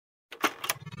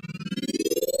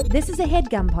This is a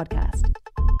HeadGum podcast.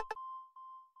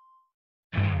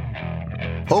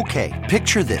 Okay,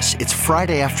 picture this. It's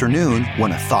Friday afternoon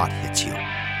when a thought hits you.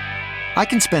 I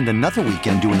can spend another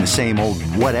weekend doing the same old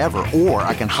whatever, or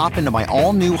I can hop into my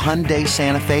all-new Hyundai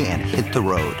Santa Fe and hit the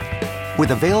road.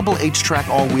 With available H-Track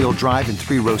all-wheel drive and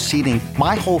 3-row seating,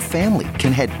 my whole family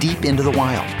can head deep into the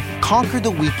wild. Conquer the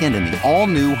weekend in the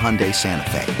all-new Hyundai Santa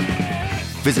Fe.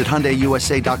 Visit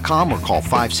HyundaiUSA.com or call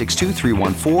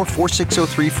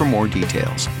 562-314-4603 for more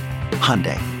details.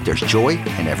 Hyundai, there's joy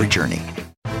in every journey.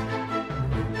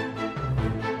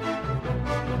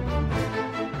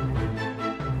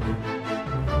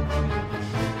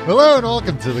 Hello and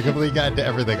welcome to the Complete Guide to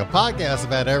Everything, a podcast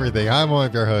about everything. I'm one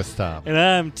of your hosts, Tom. And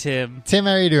I'm Tim. Tim,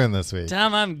 how are you doing this week?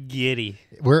 Tom, I'm giddy.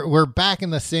 We're back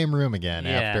in the same room again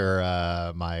Yeah.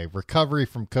 after my recovery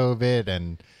from COVID,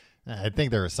 and I think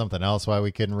there was something else why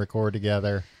we couldn't record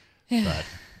together.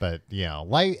 But you know,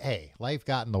 life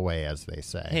got in the way, as they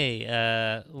say.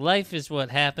 Hey, life is what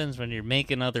happens when you're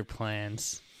making other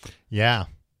plans. Yeah.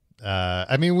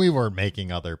 I mean, we weren't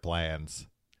making other plans.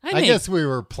 I guess we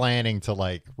were planning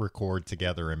to record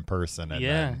together in person,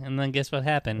 and then guess what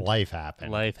happened? Life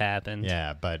happened.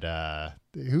 Yeah, but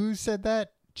who said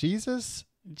that? Jesus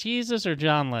or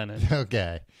John Lennon?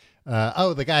 Okay.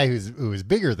 The guy who was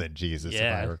bigger than Jesus, if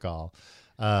I recall.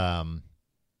 Tom,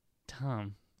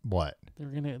 what?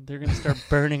 They're gonna start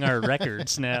burning our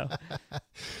records now.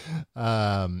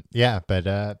 Yeah,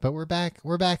 but we're back.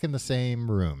 We're back in the same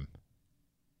room.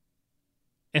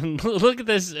 And look at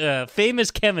this famous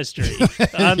chemistry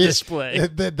on display.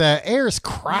 The air's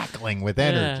crackling with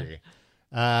energy.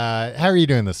 How are you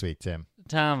doing this week, Tim?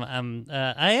 Tom,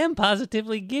 I am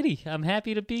positively giddy. I'm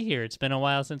happy to be here. It's been a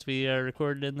while since we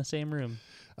recorded in the same room.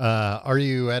 Are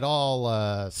you at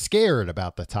all scared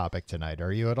about the topic tonight?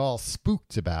 Are you at all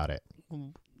spooked about it?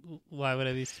 Why would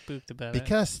I be spooked about it?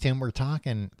 Because, Tim, we're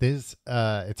talking it's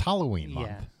Halloween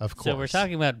month, of course. So we're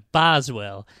talking about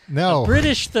Boswell, a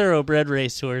British thoroughbred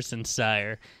racehorse and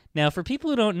sire. Now, for people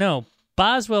who don't know,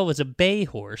 Boswell was a bay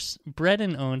horse bred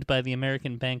and owned by the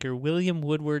American banker William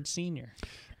Woodward Sr.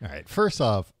 All right, first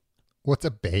off, what's a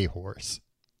bay horse?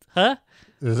 Huh?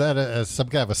 Is that some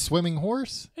kind of a swimming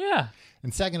horse? Yeah.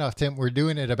 And second off, Tim, we're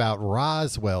doing it about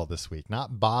Roswell this week,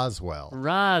 not Boswell.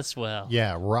 Roswell.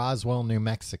 Yeah, Roswell, New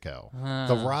Mexico.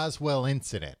 The Roswell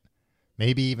Incident.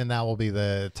 Maybe even that will be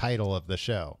the title of the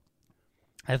show.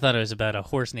 I thought it was about a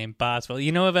horse named Boswell.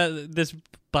 You know about this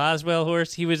Boswell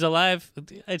horse? He was alive.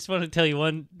 I just want to tell you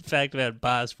one fact about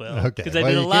Boswell. Okay. Because I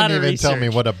did a lot of research. Tell me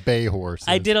what a bay horse is.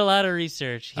 I did a lot of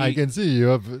research. I can see you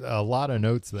have a lot of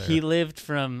notes there. He lived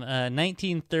from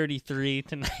 1933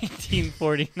 to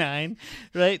 1949,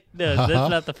 right? No, that's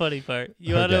not the funny part.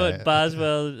 You want to know what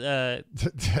Boswell...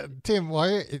 Tim,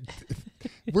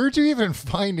 where'd you even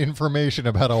find information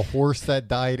about a horse that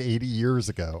died 80 years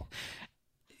ago?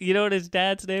 You know what his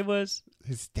dad's name was?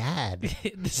 His dad?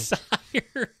 The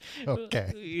sire.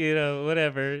 Okay. You know,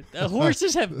 whatever.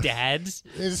 Horses have dads.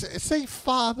 Say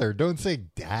father. Don't say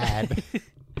dad.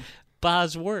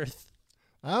 Bosworth.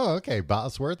 Oh, okay.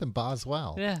 Bosworth and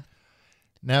Boswell. Yeah.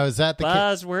 Now, is that the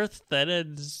Bosworth that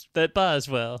ends that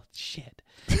Boswell? Shit.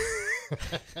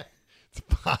 It's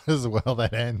Boswell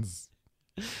that ends.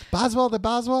 Boswell the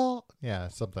Boswell? Yeah,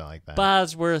 something like that.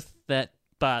 Bosworth that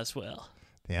Boswell.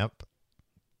 Yep.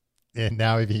 And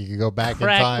now if you could go back in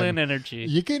Crackling time, energy.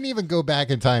 You couldn't even go back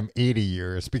in time 80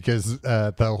 years because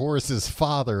the horse's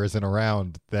father isn't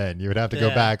around then. You would have to go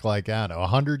back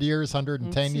 100 years,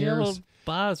 110 years.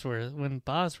 Bosworth, when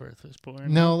Bosworth was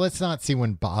born. No, let's not see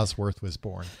when Bosworth was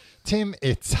born. Tim,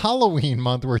 it's Halloween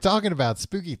month. We're talking about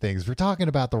spooky things. We're talking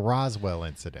about the Roswell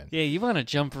incident. Yeah, you want to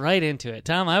jump right into it.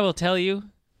 Tom, I will tell you,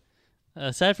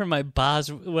 aside from my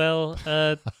Boswell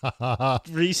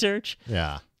research.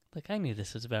 Yeah. Look, I knew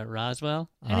this was about Roswell.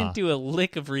 I didn't do a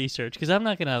lick of research because I'm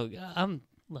not going to...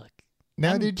 Look.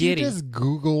 Now, I'm did giddy. you just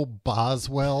Google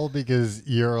Boswell because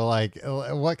you're like,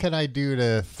 what can I do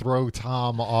to throw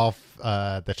Tom off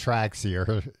the tracks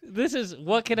here? This is,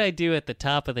 what can I do at the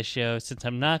top of the show since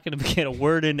I'm not going to get a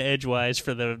word in edgewise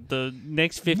for the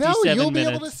next 57 minutes? No, you'll be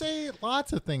able to say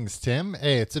lots of things, Tim.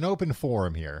 Hey, it's an open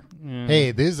forum here.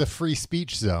 Hey, this is a free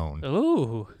speech zone.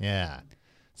 Ooh. Yeah.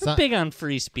 We're big on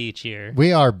free speech here.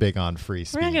 We are big on free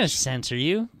speech. We're not going to censor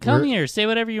you. Come here. Say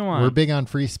whatever you want. We're big on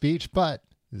free speech, but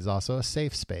this is also a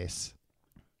safe space.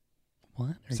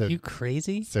 What? Are you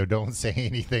crazy? So don't say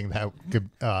anything that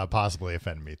could possibly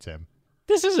offend me, Tim.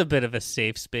 This is a bit of a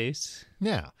safe space.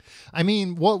 Yeah. I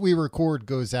mean, what we record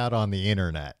goes out on the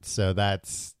internet. So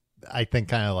that's, I think,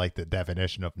 kind of like the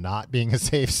definition of not being a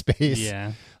safe space.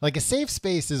 Yeah. Like a safe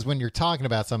space is when you're talking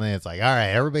about something that's like, all right,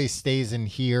 everybody stays in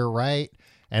here, right?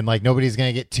 And like nobody's going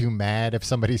to get too mad if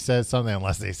somebody says something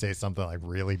unless they say something like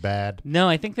really bad. No,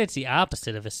 I think that's the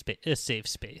opposite of a safe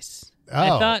space. Oh. I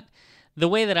thought the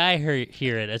way that I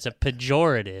hear it as a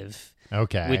pejorative,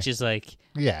 okay, which is like,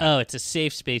 it's a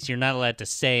safe space. You're not allowed to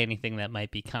say anything that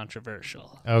might be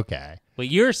controversial. Okay. What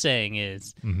you're saying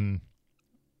is,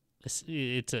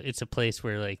 it's a place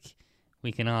where like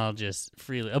we can all just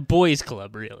freely, a boys'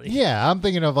 club, really. Yeah, I'm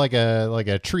thinking of like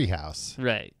a tree house.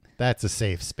 Right. That's a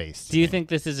safe space. Do you think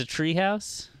this is a tree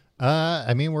house?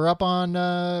 I mean, we're up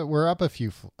a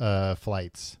few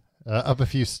flights, up a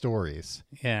few stories.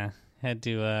 Yeah. Had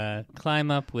to climb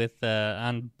up with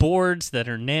on boards that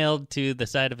are nailed to the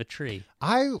side of a tree.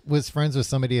 I was friends with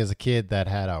somebody as a kid that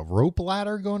had a rope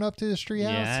ladder going up to his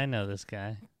treehouse. Yeah, I know this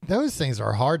guy. Those things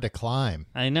are hard to climb.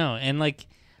 I know. And like,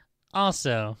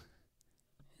 also,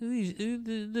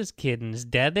 this kid and his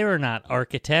dad, they were not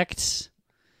architects.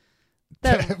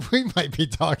 We might be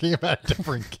talking about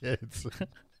different kids.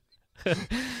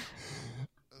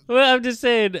 Well, I'm just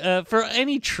saying, for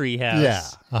any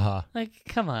treehouse. Yeah. Like,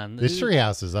 come on. This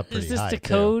treehouse is up pretty high. Is this the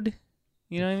code?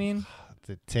 You know what I mean?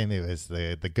 Tim, it was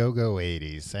the go-go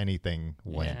 80s. Anything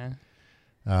went.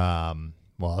 Yeah.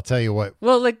 Well, I'll tell you what.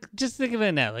 Well, like, just think of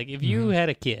it now. Like, if you had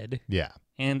a kid. Yeah.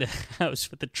 And a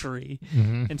house with a tree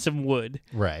and some wood.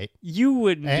 Right. You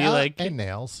wouldn't be like... And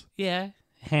nails. Yeah.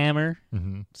 Hammer.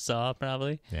 Saw,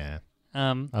 probably. Yeah.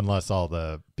 Unless all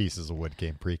the pieces of wood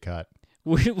came pre-cut.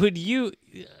 Would you...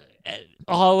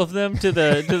 all of them to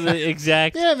the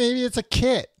exact... Yeah, maybe it's a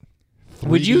kit.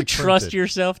 Would you trust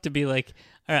yourself to be like...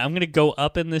 All right, I'm going to go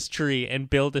up in this tree and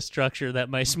build a structure that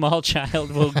my small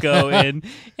child will go in,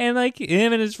 and like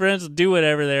him and his friends will do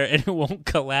whatever there, and it won't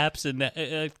collapse and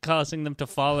causing them to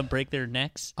fall and break their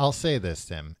necks. I'll say this,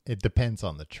 Tim. It depends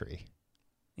on the tree.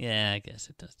 Yeah, I guess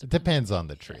it does. Depends on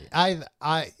the tree.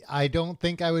 I don't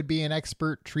think I would be an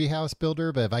expert treehouse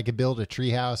builder, but if I could build a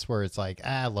treehouse where it's like,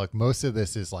 look, most of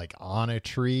this is like on a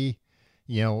tree.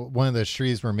 You know, one of those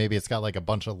trees where maybe it's got like a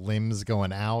bunch of limbs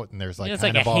going out, and there's like it's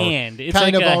kind like of a hand. It's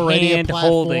kind like of a already hand a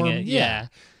platform. holding it. Yeah.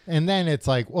 And then it's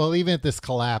like, well, even if this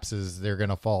collapses, they're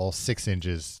gonna fall 6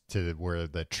 inches to where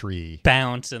the tree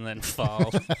bounce and then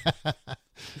fall.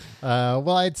 Well,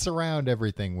 I'd surround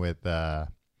everything with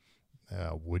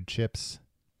wood chips.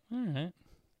 All right.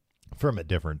 From a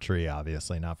different tree,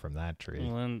 obviously, not from that tree.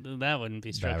 Well, that wouldn't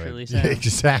be structurally sound.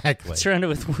 Exactly. Surrounded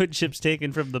with wood chips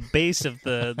taken from the base of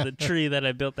the tree that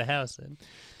I built the house in.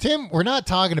 Tim, we're not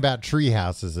talking about tree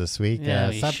houses this week.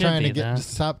 Yeah, stop trying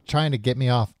to get me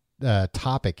off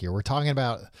topic here. We're talking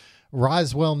about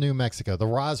Roswell, New Mexico, the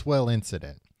Roswell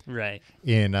Incident. Right.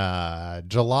 In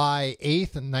July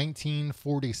 8th,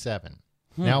 1947.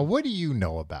 Now, what do you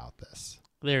know about this?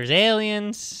 There's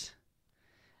aliens.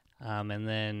 And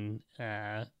then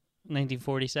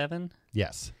 1947?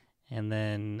 Yes. And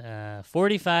then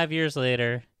 45 years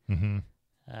later,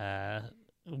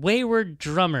 wayward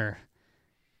drummer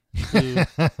who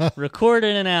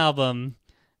recorded an album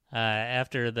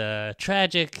after the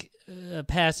tragic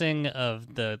passing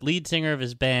of the lead singer of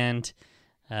his band,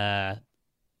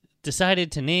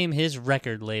 decided to name his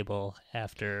record label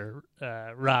after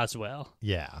Roswell.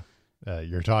 Yeah.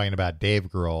 You're talking about Dave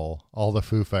Grohl. All the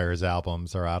Foo Fighters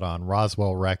albums are out on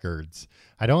Roswell Records.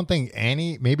 I don't think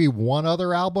maybe one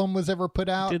other album was ever put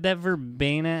out. Did that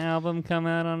Verbena album come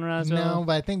out on Roswell? No,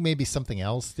 but I think maybe something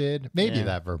else did. Maybe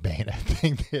that Verbena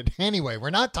thing did. Anyway, we're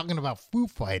not talking about Foo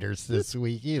Fighters this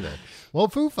week either. Well,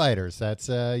 Foo Fighters, that's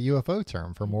a UFO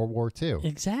term from World War II.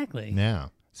 Exactly. Yeah.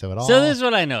 So this is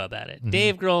what I know about it.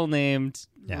 Dave Grohl named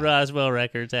Roswell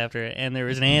Records after it, and there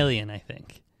was an alien, I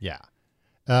think. Yeah.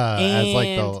 As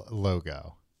like the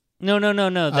logo. No.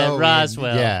 That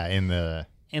Roswell.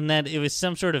 In that it was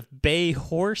some sort of bay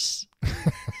horse.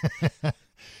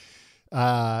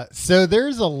 So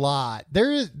there's a lot.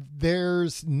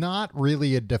 There's not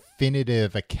really a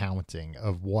definitive accounting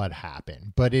of what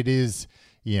happened, but it is,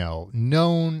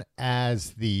 known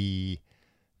as the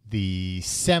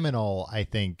seminal, I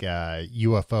think,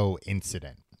 UFO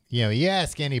incident. You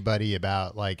ask anybody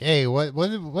about like, hey,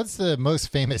 what's the most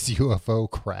famous UFO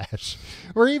crash?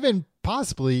 Or even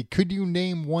possibly, could you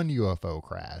name one UFO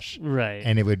crash? Right.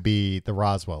 And it would be the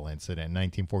Roswell incident in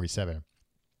 1947.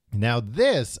 Now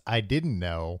this, I didn't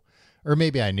know, or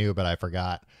maybe I knew, but I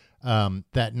forgot, that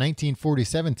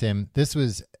 1947, Tim, this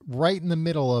was right in the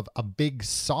middle of a big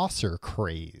saucer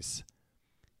craze.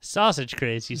 Sausage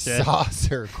craze, you said.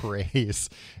 Saucer craze.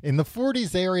 In the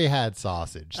 40s, they already had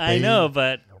sausage. I know,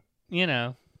 but...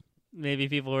 maybe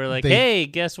people were like, hey,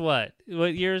 guess what?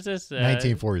 What year is this?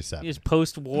 1947. It's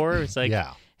post-war. It's like,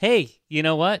 hey, you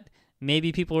know what?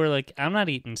 Maybe people were like, I'm not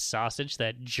eating sausage,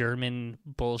 that German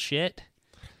bullshit.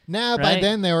 Now, right? by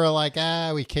then they were like,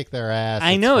 we kicked their ass.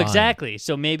 I know, fine. exactly.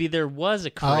 So maybe there was a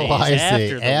craze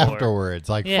after the afterwards.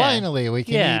 war. Like, finally, we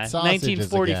can eat sausages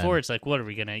 1944, again. it's like, what are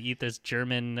we going to eat this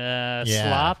German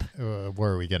slop?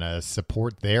 Were we going to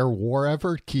support their war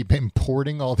effort? Keep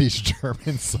importing all these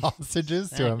German sausages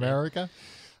to America?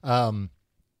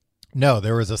 No,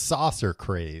 there was a saucer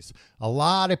craze. A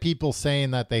lot of people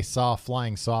saying that they saw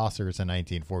flying saucers in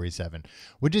 1947,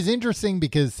 which is interesting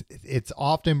because it's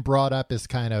often brought up as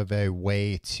kind of a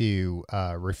way to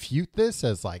refute this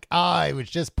as like, it was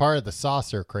just part of the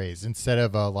saucer craze, instead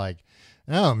of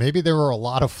maybe there were a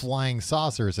lot of flying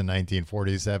saucers in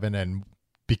 1947, and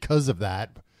because of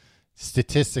that,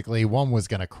 statistically, one was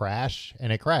going to crash,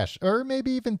 and it crashed. Or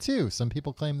maybe even two. Some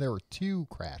people claim there were two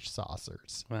crash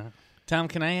saucers. Wow. Tom,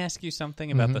 can I ask you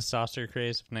something about the saucer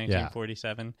craze of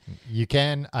 1947? Yeah. You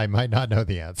can. I might not know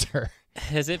the answer.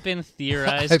 Has it been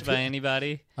theorized by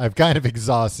anybody? I've kind of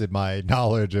exhausted my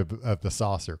knowledge of the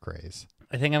saucer craze.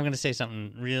 I think I'm going to say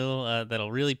something real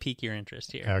that'll really pique your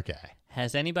interest here. Okay.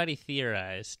 Has anybody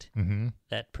theorized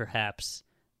that perhaps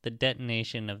the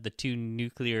detonation of the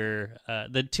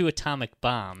two atomic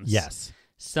bombs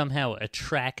somehow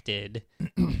attracted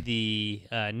the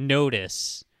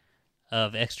notice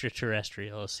of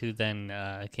extraterrestrials who then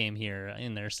came here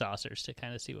in their saucers to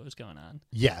kind of see what was going on?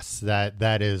 Yes,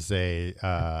 that is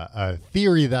a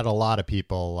theory that a lot of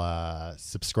people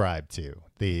subscribe to.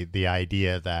 The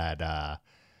idea that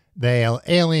the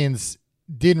aliens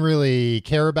didn't really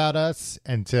care about us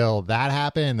until that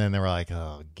happened, and then they were like,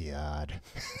 oh, God.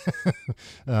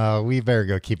 We better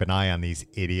go keep an eye on these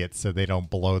idiots so they don't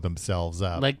blow themselves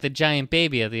up. Like the giant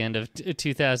baby at the end of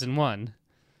 2001.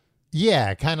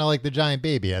 Yeah, kind of like the giant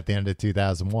baby at the end of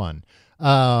 2001.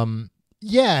 And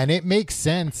it makes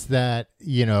sense that,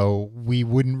 we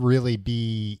wouldn't really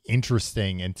be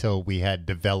interesting until we had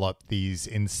developed these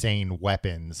insane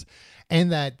weapons,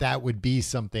 and that would be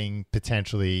something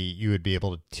potentially you would be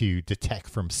able to detect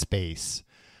from space.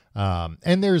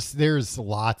 And there's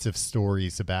lots of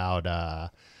stories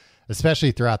about,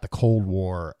 especially throughout the Cold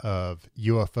War, of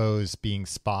UFOs being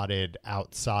spotted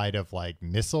outside of like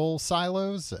missile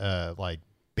silos, like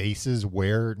bases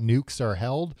where nukes are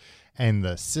held, and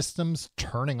the systems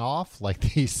turning off, like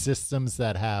these systems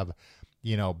that have,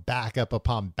 backup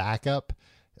upon backup,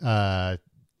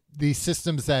 these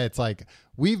systems that it's like,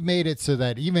 we've made it so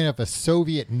that even if a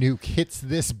Soviet nuke hits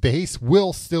this base,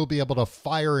 we'll still be able to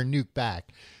fire a nuke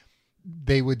back.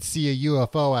 They would see a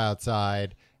UFO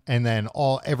outside, and then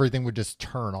everything would just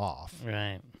turn off.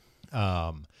 Right.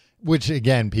 Which,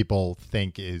 again, people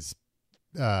think is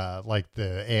like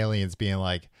the aliens being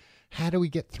like, how do we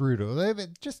get through to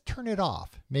it? Just turn it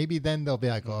off. Maybe then they'll be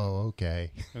like, oh,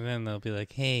 okay. And then they'll be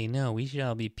like, hey, no, we should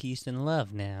all be peace and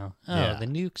love now. Oh, the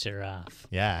nukes are off.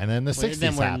 Yeah, and then the 60s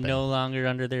then we're happen. no longer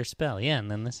under their spell. Yeah,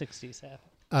 and then the 60s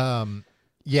happen.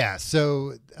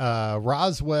 So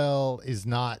Roswell is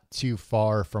not too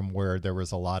far from where there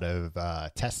was a lot of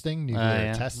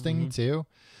nuclear testing, too.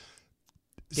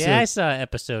 Yeah, I saw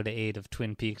episode 8 of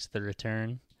Twin Peaks: The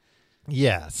Return.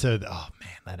 Yeah, so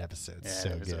that episode's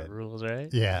so good. Rules, right?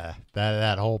 Yeah,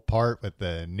 that whole part with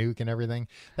the nuke and everything.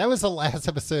 That was the last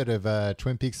episode of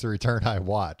Twin Peaks: The Return I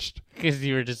watched. Because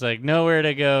you were just like, nowhere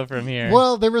to go from here.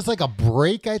 Well, there was like a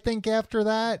break, I think, after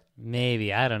that.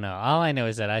 Maybe, I don't know. All I know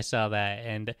is that I saw that,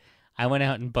 and I went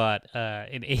out and bought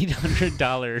an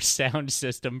 $800 sound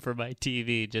system for my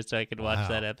TV just so I could watch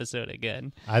that episode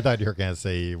again. I thought you were going to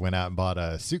say you went out and bought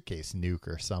a suitcase nuke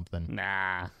or something.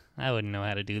 Nah, I wouldn't know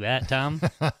how to do that, Tom.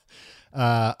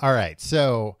 All right,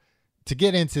 so to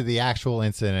get into the actual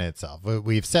incident itself,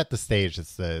 we've set the stage.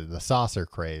 It's the saucer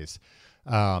craze.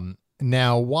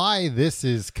 Now, why this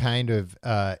is kind of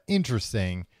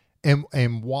interesting,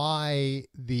 and why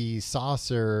the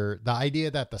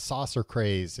idea that the saucer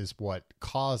craze is what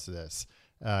caused this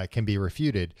can be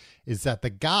refuted, is that the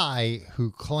guy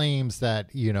who claims that,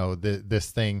 this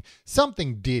thing,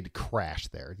 something did crash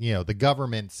there. The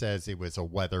government says it was a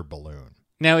weather balloon.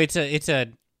 Now, it's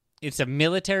a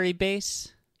military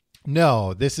base?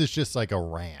 No, this is just like a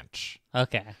ranch.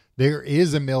 Okay. There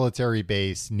is a military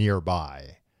base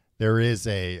nearby. There is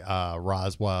a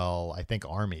Roswell, I think,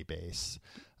 Army base.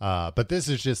 But this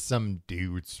is just some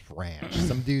dude's ranch.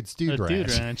 Some dude's dude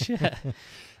ranch. Yeah.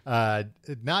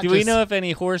 Do we know if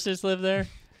any horses live there?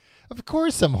 Of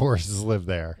course some horses live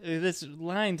there. This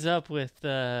lines up with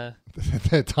the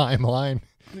timeline.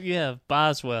 Yeah,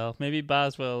 Boswell. Maybe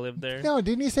Boswell lived there. No,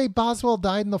 didn't he say Boswell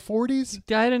died in the 40s? He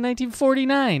died in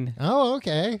 1949. Oh,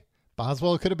 okay.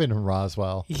 Boswell could have been in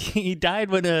Roswell. He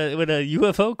died when a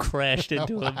UFO crashed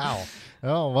into him. Wow.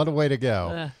 Oh, what a way to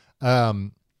go.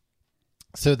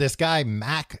 So this guy,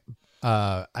 Mac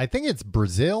I think it's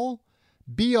Brazil,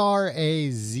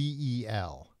 Brazel.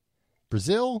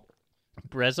 Brazil?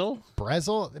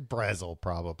 Brezel,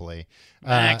 probably.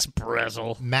 Max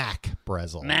Brezel. Mac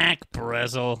Brezel. Mac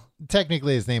Brezel.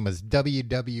 Technically, his name was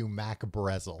W. Mac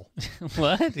Brezel.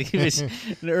 What? He was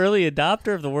an early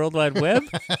adopter of the World Wide Web?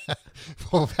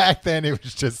 Well, back then it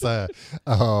was just a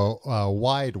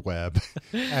wide web.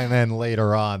 And then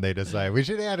later on, they decided we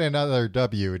should add another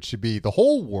W. It should be the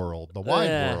whole world, the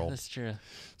wide world. That's true.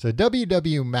 So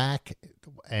W. Mac,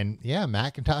 and yeah,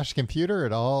 Macintosh computer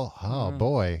at all. Oh,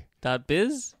 boy.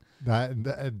 .biz? Brazel,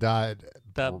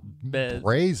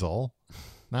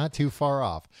 not too far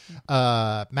off.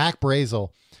 Mac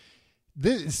Brazel.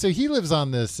 So he lives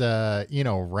on this,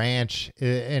 ranch,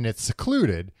 and it's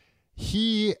secluded.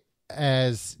 He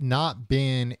has not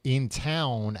been in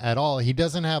town at all. He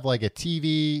doesn't have like a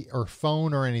TV or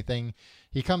phone or anything.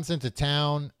 He comes into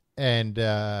town. And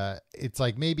it's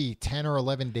like maybe 10 or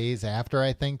 11 days after,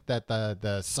 I think, that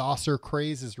the saucer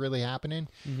craze is really happening.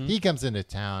 Mm-hmm. He comes into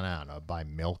town, I don't know, buy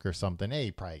milk or something. Hey,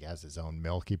 he probably has his own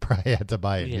milk. He probably had to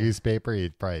buy a newspaper. He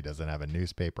probably doesn't have a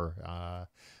newspaper,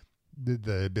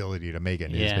 the ability to make a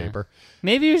newspaper.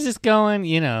 Maybe he was just going,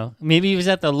 maybe he was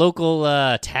at the local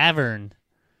tavern.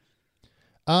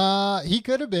 He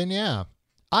could have been, yeah.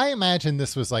 I imagine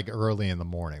this was like early in the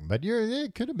morning, but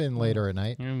it could have been later at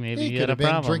night. Maybe he could have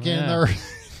been drinking early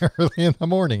in the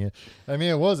morning. I mean,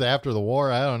 it was after the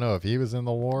war. I don't know if he was in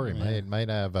the war. He might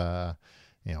have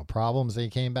problems that he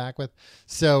came back with.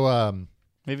 So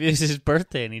maybe it was his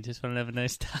birthday and he just wanted to have a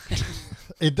nice time.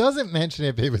 It doesn't mention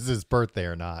if it was his birthday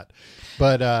or not,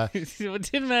 but it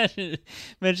didn't mention if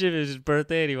it was his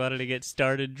birthday and he wanted to get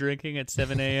started drinking at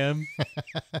 7 a.m.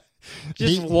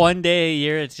 Just one day a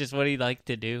year, it's just what he liked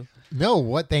to do. No,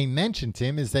 what they mentioned,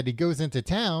 Tim, is that he goes into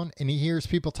town and he hears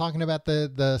people talking about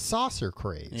the saucer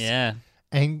craze. Yeah.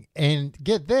 And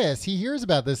get this, he hears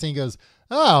about this and he goes,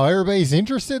 oh, everybody's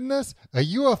interested in this? A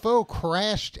UFO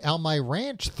crashed on my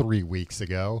ranch 3 weeks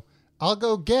ago. I'll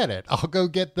go get it. I'll go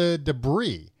get the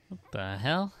debris. What the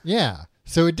hell? Yeah.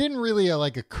 So it didn't really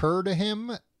occur to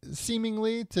him,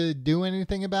 seemingly, to do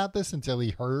anything about this until he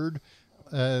heard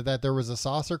that there was a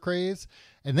saucer craze.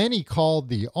 And then he called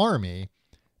the Army.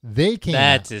 They came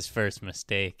That's his first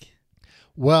mistake.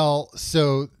 Well,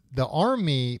 so the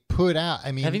Army put out,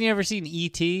 Haven't you ever seen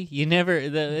E.T.? You never,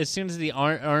 as soon as the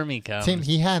Army comes. Tim,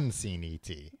 he hadn't seen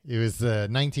E.T. It was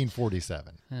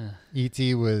 1947.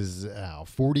 E.T. was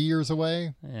 40 years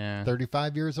away,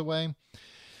 35 years away.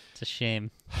 It's a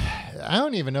shame. I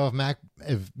don't even know if Mac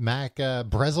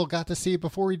Brezel got to see it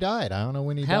before he died. I don't know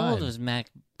when he died. How old was Mac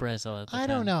Brezel at the time? I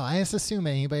don't know. I just assume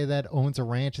anybody that owns a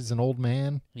ranch is an old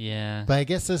man. Yeah. But I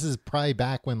guess this is probably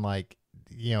back when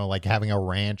having a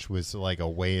ranch was like a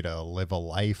way to live a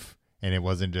life, and it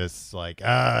wasn't just like,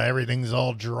 everything's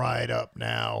all dried up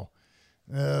now.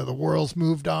 The world's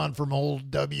moved on from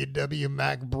old W.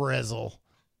 Mac Brezel.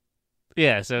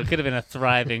 Yeah, so it could have been a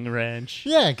thriving ranch.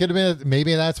 Yeah, it could have been.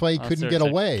 Maybe that's why he couldn't get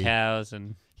away. Cows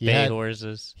and bay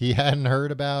horses. He hadn't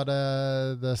heard about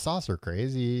the saucer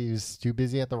craze. He was too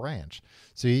busy at the ranch.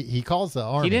 So he calls the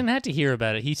Army. He didn't have to hear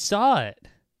about it. He saw it.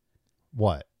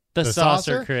 What? The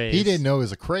saucer craze. He didn't know it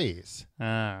was a craze. He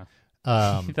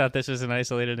thought this was an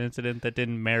isolated incident that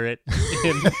didn't merit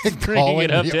him bringing calling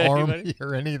it up the to Army anybody.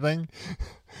 or anything.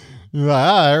 He's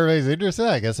like, everybody's interested.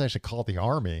 I guess I should call the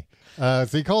Army. So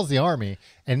he calls the Army,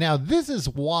 and now this is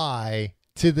why,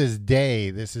 to this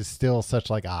day, this is still such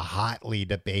like a hotly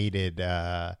debated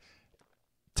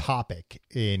topic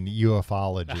in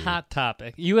ufology. A hot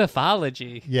topic,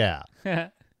 ufology. Yeah.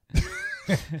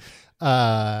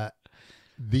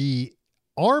 The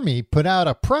Army put out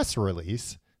a press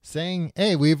release saying,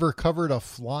 hey, we've recovered a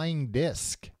flying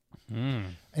disc.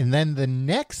 And then the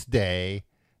next day,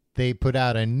 they put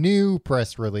out a new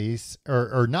press release,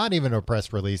 or not even a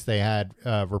press release. They had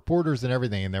reporters and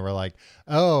everything, and they were like,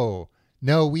 oh,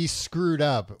 no, we screwed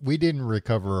up. We didn't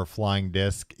recover a flying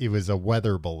disc. It was a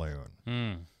weather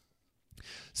balloon.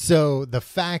 So the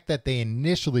fact that they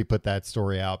initially put that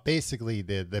story out, basically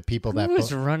the people that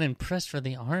was running press for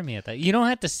the Army at that. You don't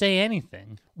have to say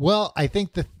anything. Well, I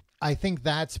think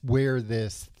that's where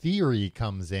this theory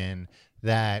comes in,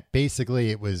 that basically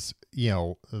it was,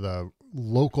 the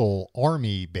local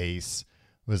Army base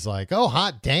was like, oh,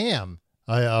 hot damn,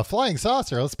 a flying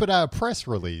saucer. Let's put out a press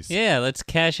release. Yeah, let's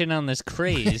cash in on this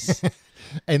craze.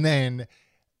 And then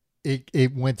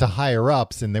it went to higher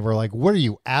ups, and they were like, what are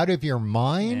you, out of your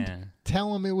mind? Yeah.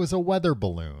 Tell them it was a weather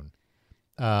balloon.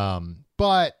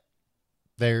 But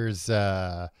there's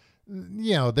there's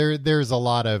a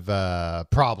lot of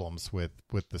problems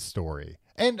with the story,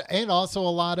 and also a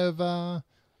lot of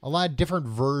a lot of different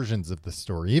versions of the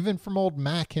story, even from old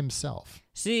Mac himself.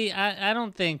 See, I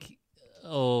don't think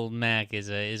old Mac is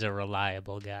a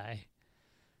reliable guy.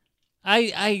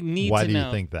 I need Why to do know.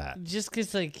 you think that? Just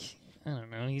because, like, I don't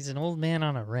know, he's an old man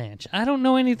on a ranch. I don't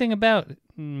know anything about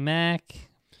Mac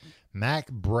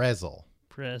Brezel.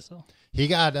 He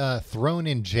got thrown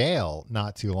in jail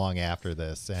not too long after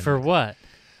this. And for what?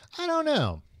 I don't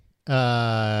know.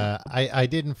 I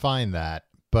didn't find that,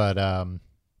 but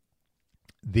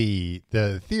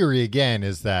the theory again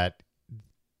is that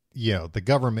the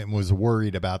government was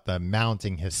worried about the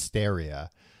mounting hysteria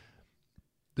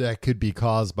that could be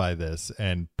caused by this,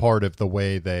 and part of the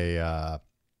way they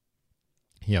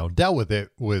dealt with it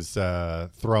was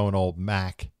throwing old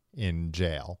Mac in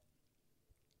jail.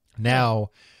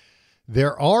 Now,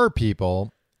 there are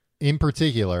people in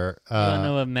particular. You want to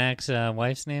know what Mac's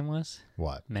wife's name was?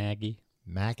 What? Maggie.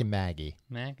 Mac and Maggie.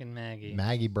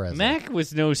 Maggie Breslin. Mac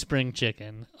was no spring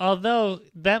chicken, although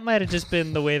that might have just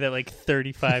been the way that like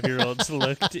 35-year-olds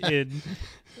looked in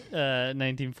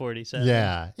 1947.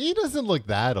 Yeah, he doesn't look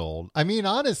that old. I mean,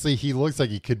 honestly, he looks like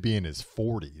he could be in his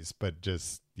 40s, but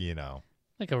just,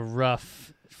 like a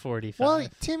rough 45. Well,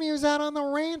 Timmy was out on the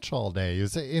ranch all day. He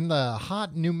was in the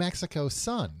hot New Mexico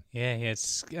sun. Yeah, he had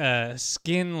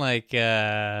skin like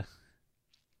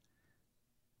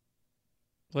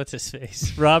what's his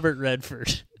face? Robert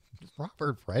Redford.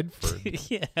 Robert Redford?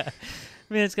 Yeah. I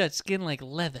mean, it's got skin like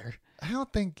leather. I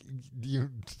don't think you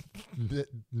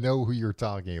know who you're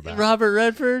talking about. Robert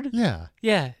Redford? Yeah.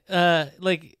 Yeah.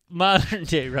 Like modern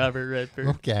day Robert Redford.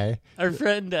 Okay. Our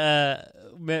friend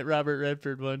met Robert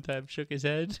Redford one time, shook his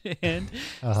head, and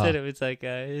said it was like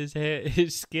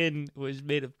his skin was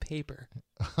made of paper.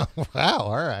 Wow.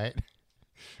 All right.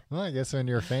 Well, I guess when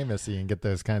you're famous, you can get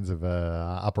those kinds of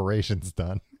operations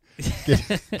done.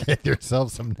 Get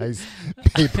yourself some nice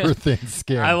paper thin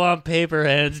skin. I want paper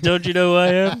hands. Don't you know who I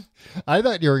am? I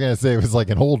thought you were going to say it was like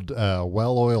an old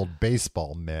well-oiled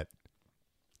baseball mitt.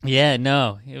 Yeah,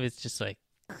 no. It was just like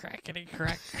crackety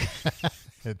crack.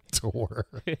 It tore.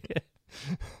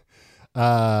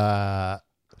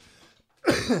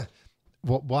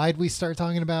 Why'd we start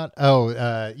talking about?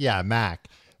 Yeah, Mac.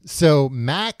 So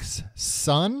Mac's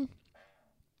son,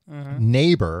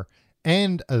 neighbor,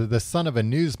 and the son of a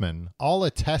newsman all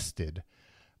attested,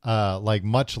 like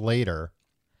much later,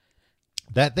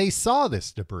 that they saw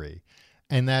this debris,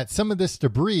 and that some of this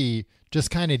debris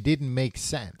just kind of didn't make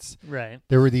sense. Right.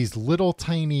 There were these little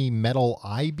tiny metal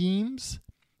I-beams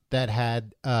that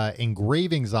had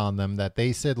engravings on them that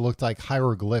they said looked like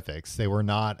hieroglyphics. They were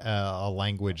not a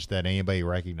language that anybody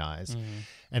recognized.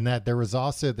 And that there was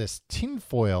also this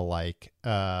tinfoil-like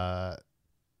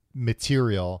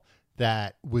material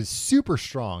that was super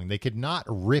strong. They could not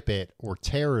rip it or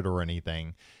tear it or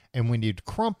anything. And when you'd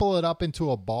crumple it up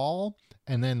into a ball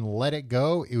and then let it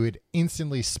go, it would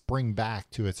instantly spring back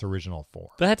to its original form.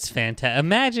 That's fantastic.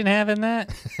 Imagine having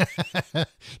that.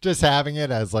 Just having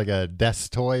it as like a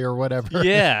desk toy or whatever.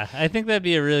 Yeah, I think that'd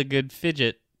be a really good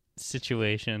fidget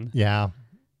situation. Yeah.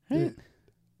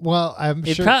 Well, I'm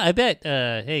sure. I bet.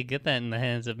 Hey, get that in the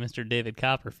hands of Mr. David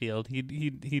Copperfield.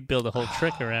 He'd build a whole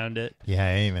trick around it. Yeah,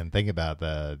 I didn't even think about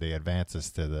the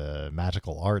advances to the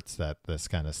magical arts that this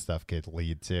kind of stuff could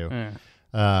lead to.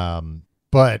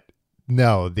 But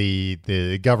no,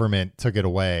 the government took it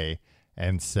away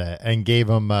and gave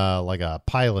him like a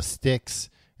pile of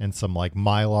sticks and some like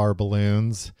Mylar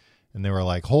balloons, and they were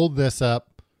like, "Hold this up.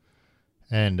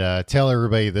 And tell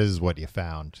everybody this is what you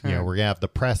found." We're going to have the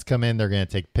press come in. They're going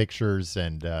to take pictures.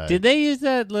 And did they use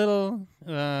that little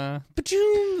mind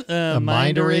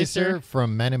eraser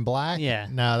from Men in Black? Yeah.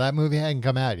 No, that movie hadn't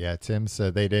come out yet, Tim, so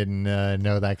they didn't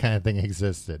know that kind of thing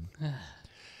existed.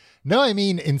 No, I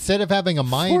mean, instead of having a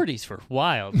mind... 40s were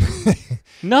wild.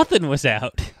 Nothing was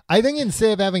out. I think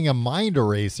instead of having a mind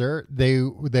eraser,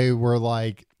 they were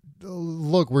like,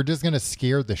 look, we're just going to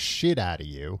scare the shit out of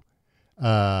you.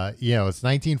 It's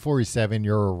 1947.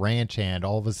 You're a ranch hand.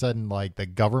 All of a sudden, like the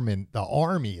government, the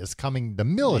army is coming, the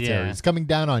military is coming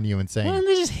down on you and saying, "Why don't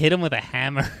they just hit him with a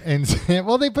hammer?" And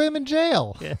well, they put him in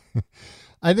jail. Yeah.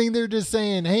 I think they're just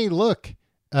saying, "Hey, look,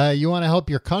 you want to help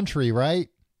your country, right?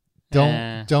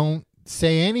 Don't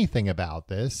say anything about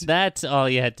this." That's all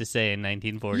you had to say in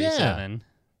 1947.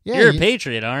 Yeah, you're a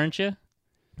patriot, aren't you?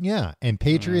 Yeah, and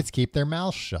patriots keep their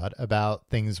mouths shut about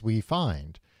things we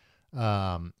find.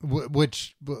 There's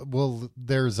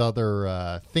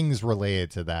other things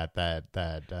related to that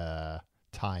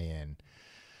tie in.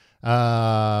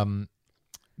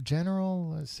 General,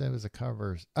 let's say, was a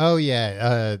cover. Oh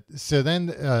yeah. So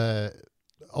then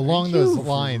along those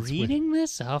lines, reading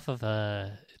this off of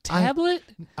a tablet.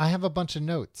 I have a bunch of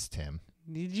notes, Tim.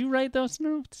 Did you write those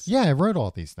notes? Yeah, I wrote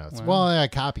all these notes. Wow. Well, I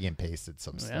copy and pasted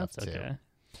some stuff That's too. okay.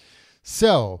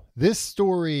 So this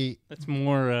story, That's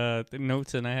more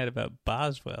notes than I had about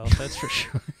Boswell. That's for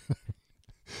sure.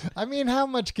 I mean, how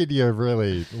much could you have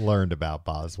really learned about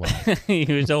Boswell? He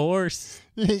was a horse.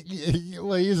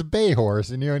 Well, he's a bay horse,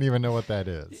 and you don't even know what that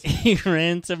is. He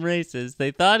ran some races.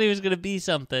 They thought he was going to be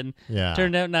something. Yeah.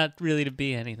 Turned out not really to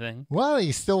be anything. Well,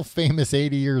 he's still famous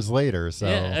 80 years later. So,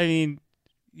 Yeah, I mean,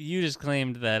 you just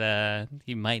claimed that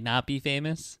he might not be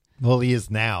famous. well, he is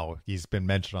now. He's been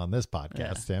mentioned on this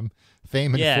podcast, Tim.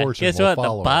 Fame and Yeah, fortune guess will what? The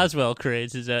follow him. Boswell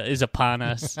craze is upon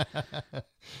us.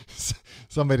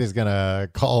 Somebody's gonna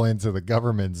call into the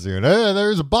government soon. Hey,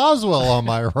 there's a Boswell on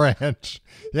my ranch.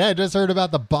 Yeah, I just heard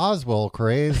about the Boswell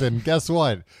craze, and guess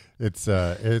what? It's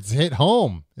hit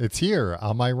home. It's here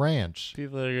on my ranch.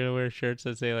 People are gonna wear shirts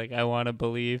that say like "I want to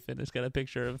believe" and it's got a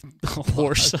picture of a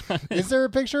horse on it. Is there a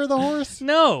picture of the horse?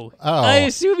 No. Oh. I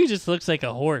assume he just looks like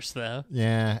a horse, though.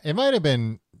 Yeah, it might have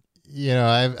been. You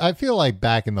know, I feel like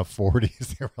back in the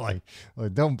 40s, they were like,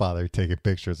 don't bother taking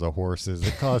pictures of horses.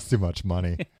 It costs too much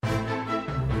money.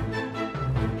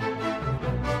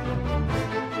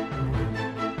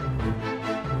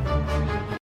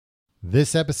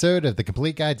 This episode of The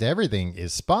Complete Guide to Everything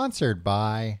is sponsored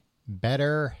by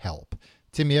BetterHelp.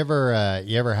 Tim, you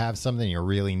ever have something you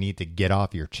really need to get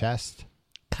off your chest?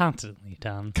 Constantly,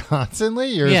 Tom.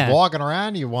 Constantly? You're just walking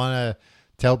around, you want to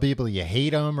tell people you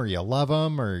hate them or you love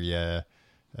them or you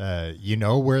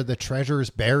know where the treasure is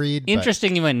buried.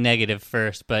 Interesting you went negative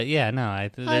first, but yeah, no,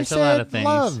 there's I a lot said of things.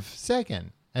 love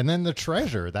second. And then the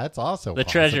treasure, that's also The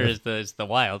positive. treasure is the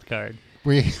wild card.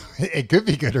 It could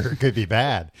be good or it could be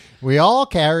bad. We all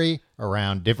carry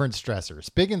around different stressors,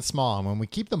 big and small, and when we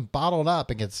keep them bottled up,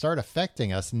 it can start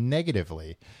affecting us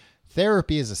negatively.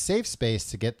 Therapy is a safe space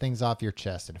to get things off your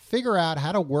chest and figure out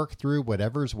how to work through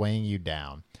whatever's weighing you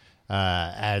down.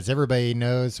 As everybody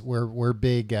knows, we're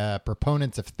big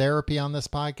proponents of therapy on this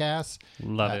podcast.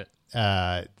 Love it.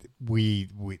 We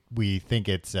think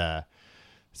it's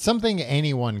something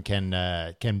anyone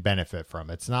can benefit from.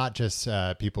 It's not just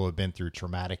people who've been through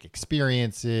traumatic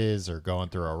experiences or going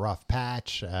through a rough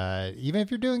patch. Even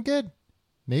if you're doing good,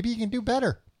 maybe you can do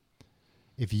better.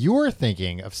 If you're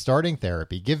thinking of starting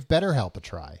therapy, give BetterHelp a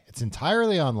try. It's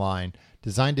entirely online,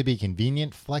 designed to be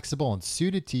convenient, flexible, and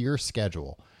suited to your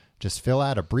schedule. Just fill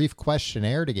out a brief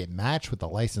questionnaire to get matched with a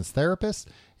licensed therapist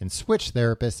and switch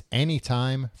therapists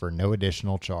anytime for no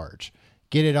additional charge.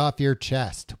 Get it off your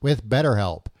chest with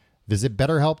BetterHelp. Visit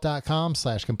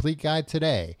BetterHelp.com/complete-guide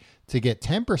today to get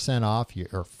 10% off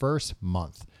your first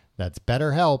month. That's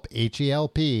BetterHelp,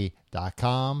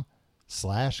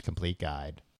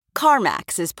 HELP.com/complete-guide.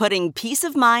 CarMax is putting peace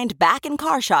of mind back in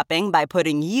car shopping by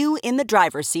putting you in the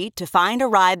driver's seat to find a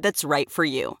ride that's right for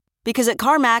you. Because at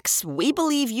CarMax, we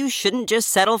believe you shouldn't just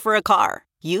settle for a car.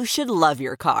 You should love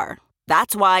your car.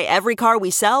 That's why every car we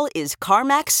sell is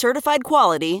CarMax certified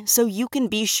quality, so you can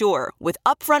be sure with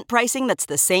upfront pricing that's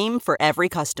the same for every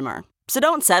customer. So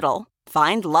don't settle.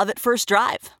 Find love at first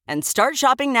drive and start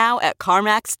shopping now at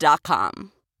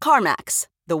CarMax.com. CarMax,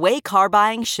 the way car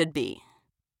buying should be.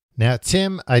 Now,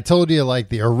 Tim, I told you like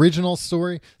the original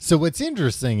story. So what's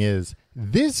interesting is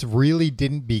this really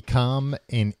didn't become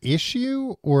an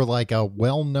issue or like a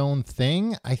well-known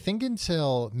thing, I think,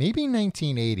 until maybe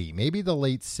 1980, maybe the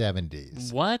late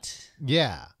 70s. What?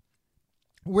 Yeah.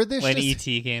 Where this When just,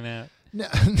 E.T. came out. No,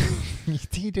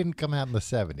 E.T. didn't come out in the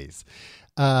 70s.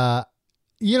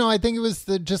 You know, I think it was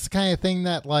just the kind of thing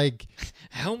that like...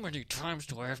 How many times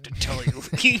do I have to tell you?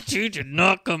 E.T. did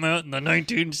not come out in the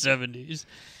 1970s.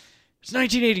 It's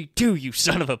 1982, you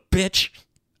son of a bitch.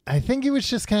 I think it was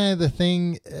just kind of the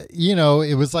thing, you know,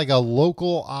 it was like a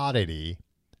local oddity,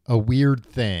 a weird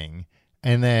thing.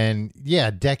 And then,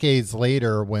 yeah, decades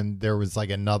later, when there was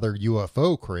like another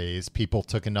UFO craze, people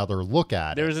took another look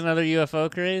at it. There was another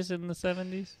UFO craze in the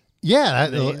 70s? Yeah,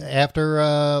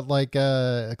 after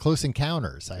Close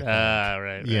Encounters, I think.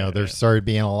 Right. You know, there started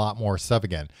being a lot more stuff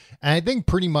again. And I think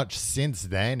pretty much since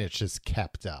then, it's just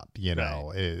kept up, you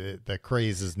know. Right. The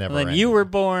craze is never ended. You were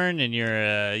born, and you're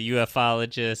a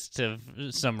ufologist of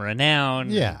some renown.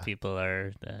 Yeah. And people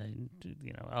are,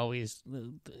 always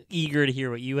eager to hear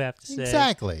what you have to say.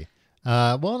 Exactly.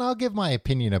 Well, and I'll give my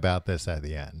opinion about this at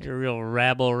the end. You're a real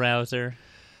rabble-rouser.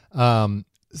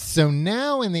 So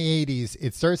now in the 80s,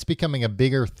 it starts becoming a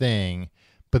bigger thing,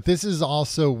 but this is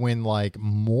also when like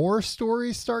more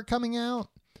stories start coming out.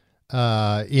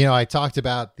 I talked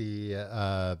about the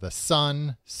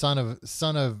son of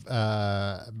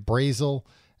Brazel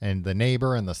and the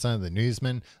neighbor and the son of the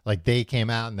newsman. Like they came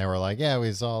out and they were like, yeah,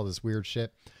 we saw all this weird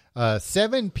shit.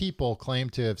 7 people claim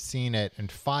to have seen it,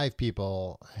 and 5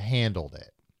 people handled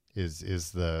it.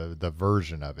 Is the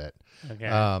version of it. Okay.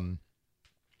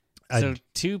 So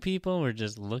 2 people were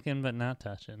just looking but not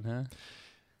touching, huh?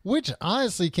 Which,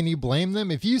 honestly, can you blame them?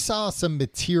 If you saw some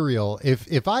material,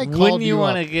 if I called Wouldn't you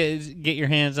want to get your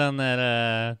hands on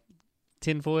that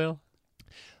tinfoil?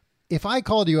 If I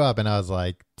called you up and I was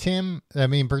like, Tim,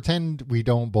 pretend we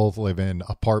don't both live in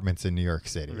apartments in New York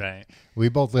City. Right. We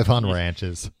both live on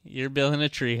ranches. You're building a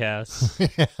treehouse.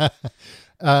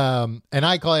 And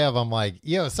I call you up, I'm like,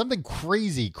 something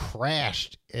crazy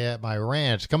crashed at my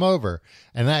ranch. Come over.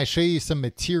 And then I show you some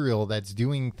material that's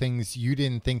doing things you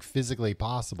didn't think physically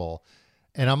possible.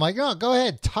 And I'm like, oh, go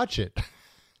ahead, touch it.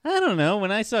 I don't know.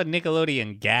 When I saw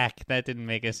Nickelodeon Gak, that didn't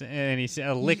make a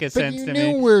lick of sense to me. But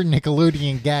you knew where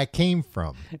Nickelodeon Gak came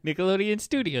from. Nickelodeon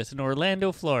Studios in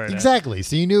Orlando, Florida. Exactly.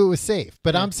 So you knew it was safe.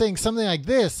 But I'm saying something like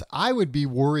this, I would be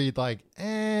worried like,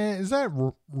 is that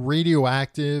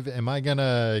radioactive? Am I going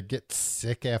to get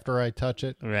sick after I touch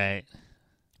it? Right.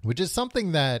 Which is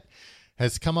something that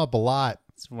has come up a lot.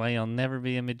 That's why you'll never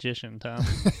be a magician, Tom.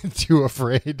 Too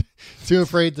afraid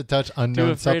to touch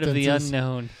unknown substances. Too afraid of the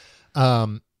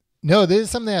unknown. No, this is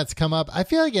something that's come up. I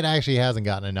feel like it actually hasn't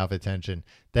gotten enough attention,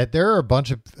 that there are a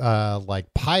bunch of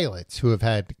like pilots who have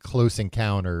had close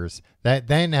encounters that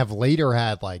then have later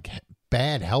had like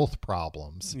bad health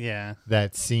problems. Yeah.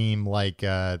 That seem like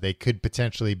they could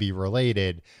potentially be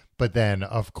related. But then,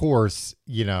 of course,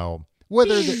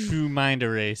 whether true mind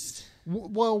erased.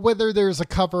 Well, whether there's a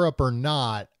cover up or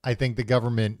not, I think the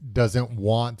government doesn't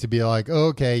want to be like,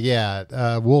 okay,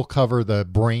 yeah, we'll cover the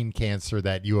brain cancer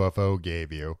that UFO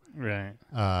gave you. Right.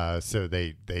 So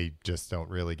they just don't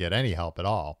really get any help at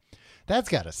all. That's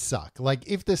got to suck. Like,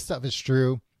 if this stuff is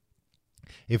true,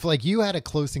 if like you had a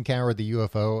close encounter with the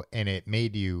UFO and it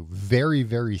made you very,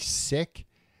 very sick,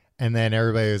 and then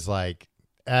everybody was like,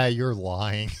 you're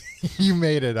lying. You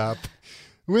made it up.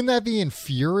 Wouldn't that be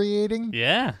infuriating?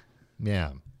 Yeah.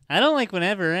 Yeah. I don't like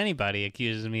whenever anybody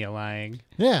accuses me of lying.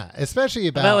 Yeah, especially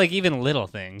about like even little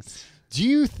things. Do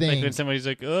you think like when somebody's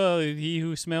like, "Oh, he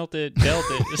who smelt it dealt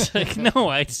it." It's like, no,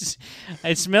 I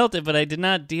smelt it, but I did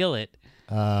not deal it.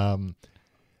 Have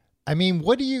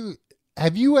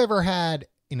you ever had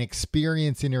an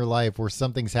experience in your life where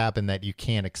something's happened that you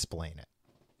can't explain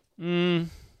it?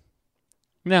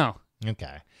 No.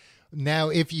 Okay. Now,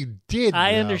 if you did,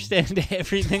 I understand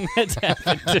everything that's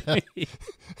happened to me.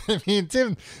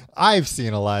 Tim, I've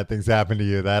seen a lot of things happen to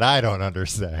you that I don't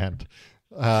understand.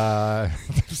 I've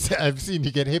seen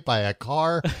you get hit by a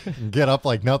car and get up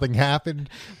like nothing happened.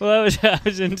 Well, I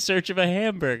was in search of a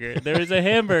hamburger. There was a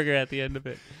hamburger at the end of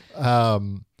it.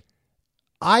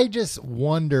 I just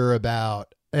wonder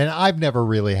about, and I've never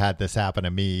really had this happen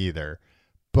to me either,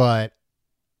 but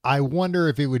I wonder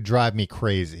if it would drive me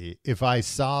crazy if I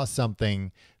saw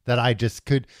something that I just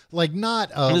could, like, not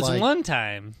There was one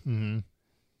time I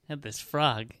had this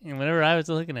frog, and whenever I was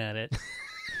looking at it,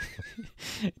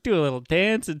 do a little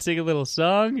dance and sing a little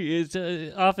song. It's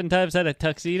oftentimes had a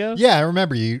tuxedo. Yeah, I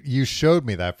remember you showed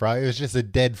me that frog. It was just a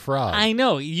dead frog. I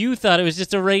know. You thought it was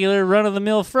just a regular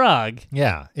run-of-the-mill frog.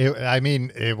 Yeah.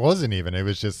 It wasn't even. It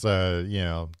was just,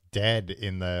 dead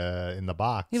in the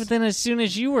box. Yeah, but then as soon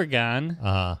as you were gone,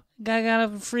 guy got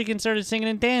up and freaking started singing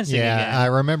and dancing again. Yeah, I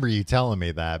remember you telling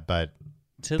me that, but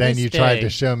to then you tried day, to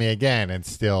show me again and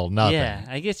still nothing. Yeah,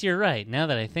 I guess you're right. Now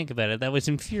that I think about it, that was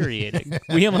infuriating.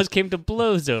 We almost came to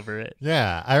blows over it.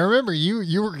 Yeah, I remember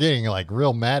you were getting like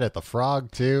real mad at the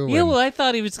frog too. Yeah, well, I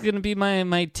thought he was going to be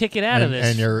my ticket out of this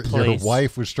And your place.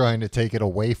 wife was trying to take it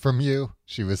away from you.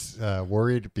 She was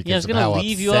worried because I was of how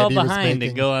leave you upset all he was behind making.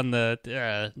 and go on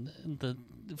the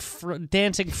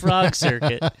dancing frog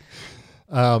circuit.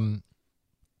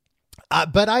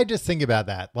 But I just think about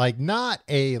that, like not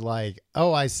a like,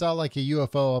 oh, I saw like a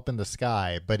UFO up in the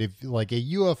sky, but if like a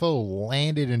UFO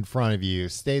landed in front of you,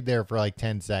 stayed there for like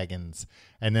 10 seconds,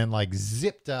 and then like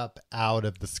zipped up out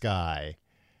of the sky,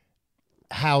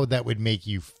 how that would make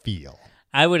you feel.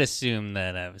 I would assume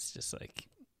that I was just like,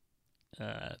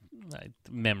 my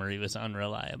memory was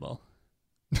unreliable.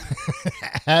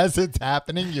 As it's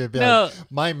happening, you'd be like,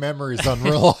 my memory's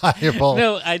unreliable.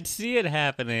 No, I'd see it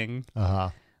happening.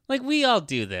 Like, we all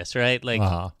do this, right? Like,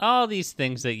 all these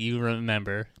things that you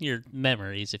remember, your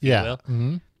memories, if you will,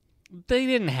 they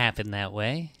didn't happen that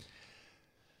way.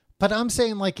 But I'm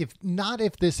saying, like,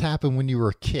 if this happened when you were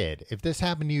a kid, if this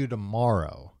happened to you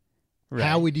tomorrow, Right.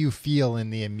 How would you feel in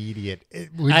the immediate?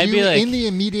 Would I'd you, be like, in the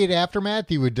immediate aftermath,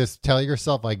 you would just tell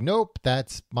yourself like, "Nope,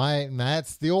 that's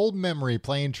the old memory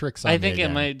playing tricks on me." I think it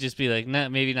again. might just be like,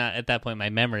 maybe not at that point my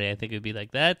memory. I think it would be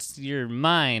like, that's your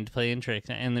mind playing tricks.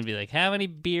 And then be like, how many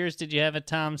beers did you have at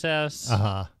Tom's house?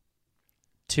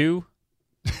 2?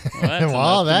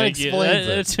 Well, that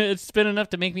explains it. It's been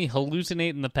enough to make me hallucinate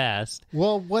in the past.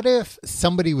 Well, what if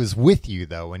somebody was with you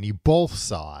though, and you both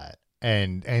saw it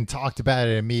and talked about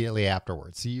it immediately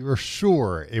afterwards? So you were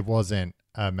sure it wasn't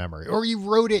a memory, or you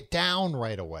wrote it down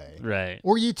right away, Right?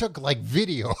 Or you took like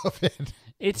video of it.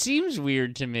 It seems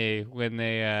weird to me when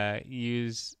they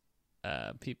use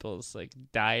people's like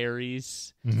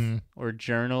diaries or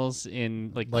journals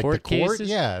in like Like court the court, cases.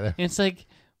 yeah. It's like,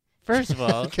 first of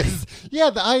all,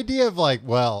 the idea of like,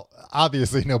 well,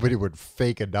 obviously nobody would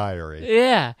fake a diary.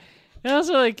 yeah, and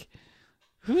also like,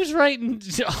 who's writing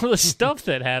all the stuff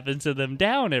that happens to them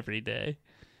down every day?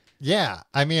 Yeah,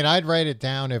 I mean, I'd write it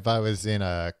down if I was in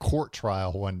a court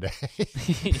trial one day.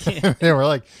 They were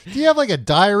like, "Do you have like a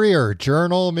diary or a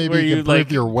journal? Maybe Where you can you, prove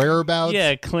like, your whereabouts."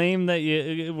 Yeah, claim that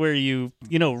you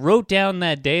wrote down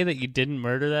that day that you didn't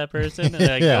murder that person, and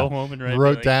like Yeah. go home and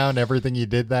wrote like, down everything you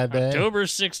did that day. October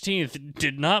 16th,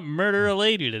 did not murder a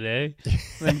lady today.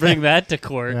 Then bring that to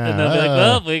court, Yeah. and they'll be like,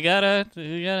 "Well, we gotta,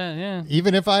 yeah."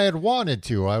 Even if I had wanted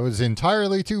to, I was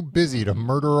entirely too busy to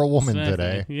murder a woman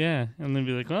today. Yeah, and then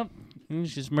be like, "Well,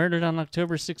 she's murdered on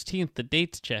October 16th. The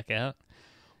dates check out."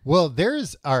 Well,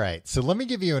 all right. So let me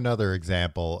give you another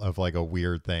example of like a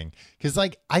weird thing. Because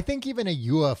like, I think even a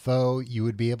UFO, you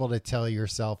would be able to tell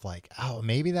yourself like, oh,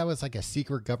 maybe that was like a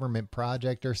secret government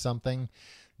project or something.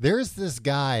 There's this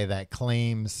guy that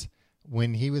claims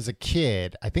when he was a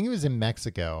kid, I think he was in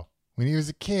Mexico. When he was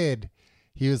a kid,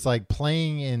 he was like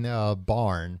playing in a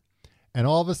barn, and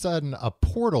all of a sudden a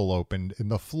portal opened in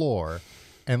the floor.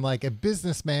 And like a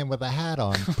businessman with a hat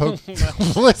on poked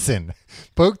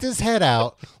his head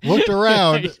out, looked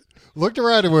around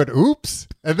and went, "Oops,"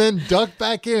 and then ducked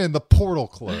back in and the portal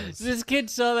closed. This kid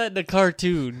saw that in a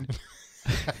cartoon.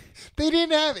 They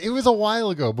didn't have, it was a while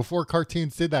ago before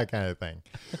cartoons did that kind of thing.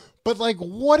 But like,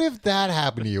 what if that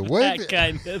happened to you? That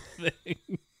kind of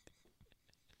thing.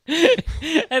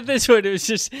 At this point, it was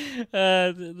just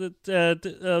the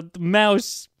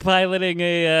mouse piloting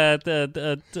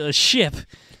a ship.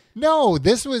 No,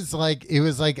 this was like, it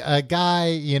was like a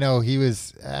guy, he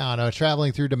was, I don't know,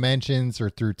 traveling through dimensions or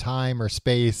through time or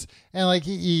space. And like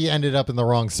he ended up in the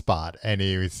wrong spot and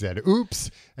he said, "Oops,"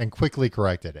 and quickly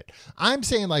corrected it. I'm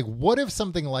saying like, what if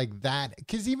something like that,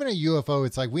 because even a UFO,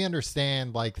 it's like, we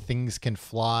understand like things can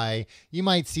fly. You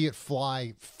might see it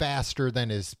fly faster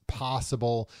than is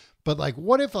possible. But like,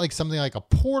 what if like something like a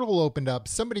portal opened up,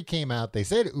 somebody came out, they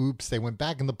said, "Oops," they went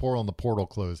back in the portal and the portal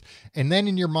closed. And then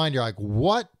in your mind, you're like,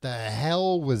 what the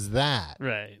hell was that?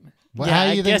 Right. Well, how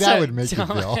do you think that would make you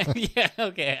feel? Yeah,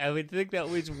 okay. I would think that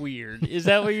was weird. Is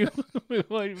that what you is that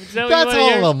what That's you all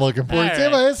hear? I'm looking for. All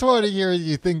Tim, right. I just want to hear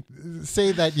you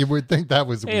say that you would think that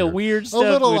was Hey, weird. weird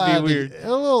stuff would be weird.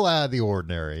 A little out of the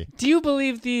ordinary. Do you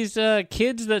believe these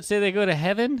kids that say they go to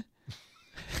heaven?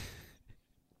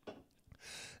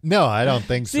 No, I don't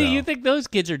think so. See, you think those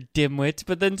kids are dimwits,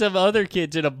 but then some other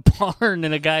kids in a barn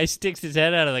and a guy sticks his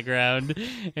head out of the ground,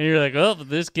 and you're like, "Oh,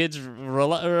 this kid's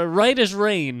right as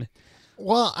rain."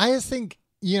 Well, I just think,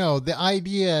 the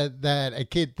idea that a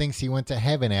kid thinks he went to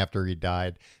heaven after he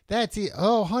died, that's it.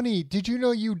 "Oh, honey, did you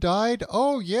know you died?"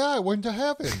 "Oh, yeah, I went to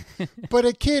heaven." But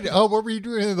a kid, "Oh, what were you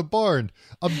doing in the barn?"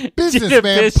 A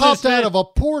businessman popped out of a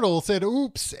portal, said,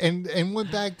 "Oops," and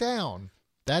went back down.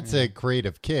 That's a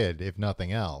creative kid, if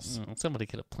nothing else. Somebody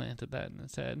could have planted that in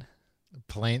his head.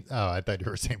 Oh, I thought you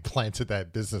were saying planted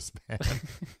that businessman.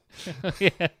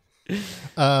 Yeah.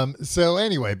 So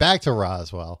anyway, back to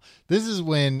Roswell. This is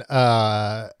when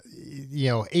 80s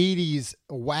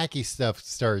wacky stuff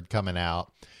started coming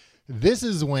out. This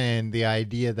is when the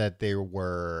idea that there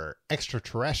were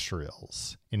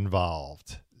extraterrestrials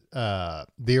involved.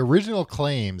 The original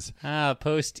claims.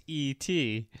 Post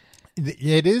E.T.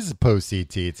 It is post ET,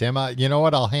 Tim. You know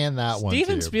what? I'll hand that one to you.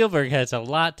 Steven Spielberg has a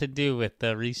lot to do with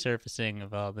the resurfacing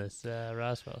of all this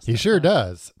Roswell stuff. He sure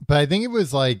does. But I think it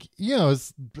was like,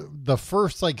 it's the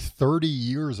first like 30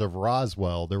 years of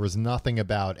Roswell, there was nothing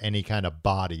about any kind of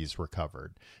bodies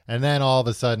recovered. And then all of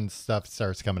a sudden stuff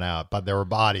starts coming out, but there were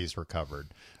bodies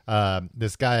recovered.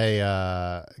 This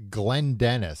guy, Glenn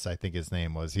Dennis, I think his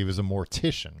name was. He was a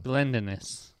mortician.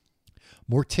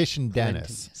 Mortician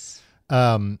Dennis.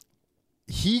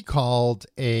 He called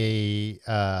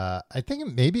I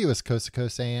think maybe it was Coast to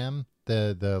Coast AM,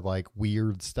 the like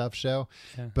weird stuff show.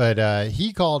 Yeah. But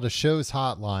he called a show's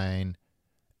hotline.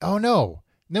 Oh, no,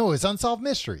 it was Unsolved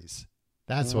Mysteries.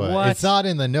 That's what. It's not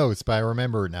in the notes, but I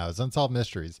remember it now. It's Unsolved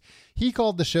Mysteries. He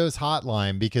called the show's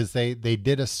hotline because they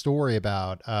did a story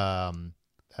about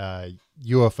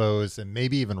UFOs and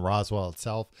maybe even Roswell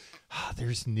itself.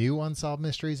 There's new Unsolved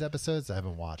Mysteries episodes. I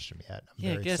haven't watched them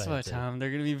yet. Guess what, Tom? They're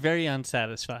going to be very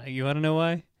unsatisfying. You want to know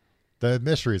why? The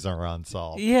mysteries are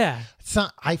unsolved. Yeah. It's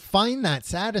not, I find that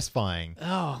satisfying.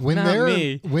 Oh, when not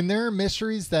me. When there are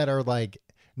mysteries that are like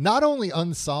not only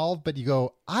unsolved, but you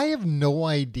go, I have no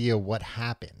idea what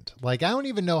happened. Like, I don't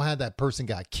even know how that person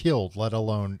got killed, let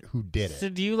alone who did it. So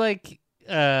do you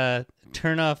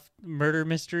turn off murder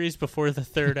mysteries before the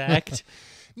third act?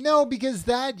 No, because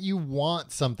that you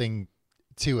want something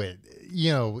to it.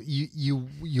 You know,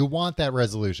 you want that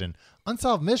resolution.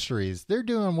 Unsolved Mysteries, they're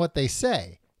doing what they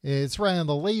say. It's right on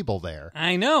the label there.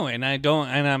 I know, and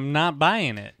I'm not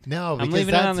buying it. No, I'm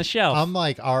leaving it on the shelf. I'm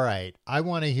like, all right, I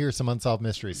want to hear some Unsolved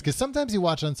Mysteries. Because sometimes you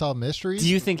watch Unsolved Mysteries. Do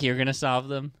you think you're going to solve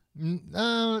them?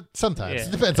 Sometimes. Yeah,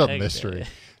 it depends on the mystery.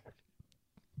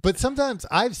 But sometimes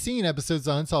I've seen episodes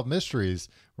of Unsolved Mysteries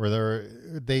where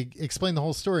they explain the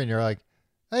whole story and you're like,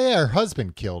 oh yeah, her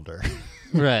husband killed her.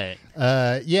 Right.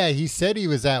 Yeah, he said he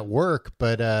was at work,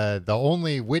 but the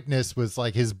only witness was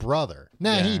like his brother.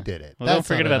 He did it. Well, don't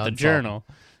forget about the journal.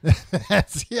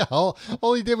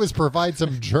 All he did was provide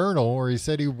some journal where he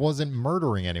said he wasn't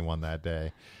murdering anyone that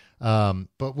day.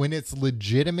 But when it's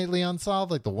legitimately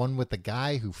unsolved, like the one with the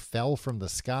guy who fell from the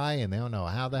sky and they don't know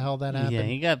how the hell that happened. Yeah,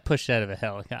 he got pushed out of a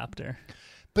helicopter.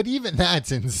 But even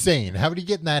that's insane. How did he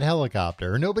get in that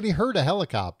helicopter? Nobody heard a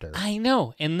helicopter. I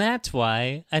know, and that's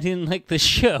why I didn't like the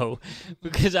show,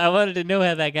 because I wanted to know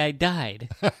how that guy died.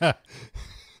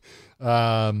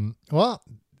 Well,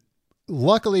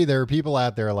 luckily there are people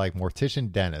out there like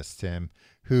Mortician Dennis, Tim,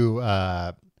 who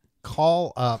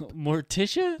call up...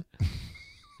 Morticia?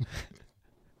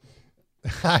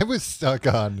 I was stuck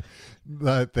on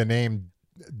the name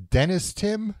Dennis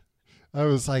Tim. I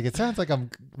was like, it sounds like I'm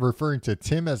referring to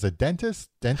Tim as a dentist.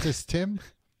 Dentist Tim.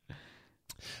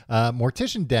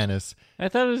 Mortician Dennis. I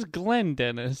thought it was Glenn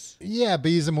Dennis. Yeah,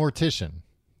 but he's a mortician.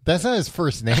 That's not his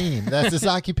first name. That's his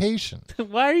occupation.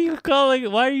 Why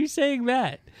are you saying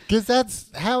that? Because that's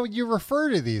how you refer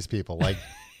to these people. Like,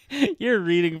 you're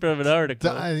reading from an article.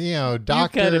 Doctor. You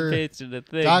kind of pasted a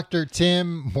thing. Dr.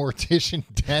 Tim, Mortician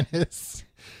Dennis.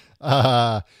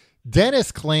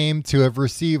 Dennis claimed to have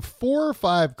received 4 or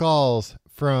 5 calls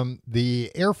from the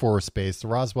Air Force Base, the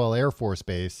Roswell Air Force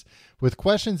Base, with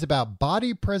questions about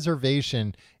body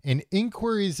preservation and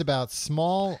inquiries about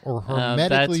small or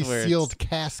hermetically sealed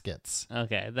caskets.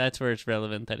 Okay, that's where it's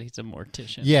relevant that he's a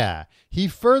mortician. Yeah. He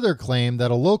further claimed that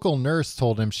a local nurse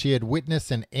told him she had witnessed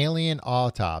an alien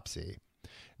autopsy.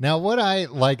 Now, what I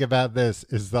like about this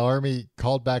is the Army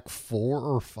called back 4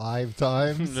 or 5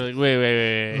 times. Like,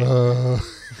 wait.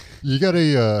 You got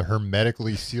a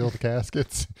hermetically sealed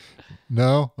caskets?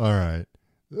 No? All right.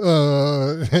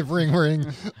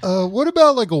 Ring. What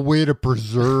about like a way to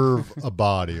preserve a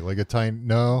body? Like a tiny...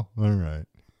 No? All right.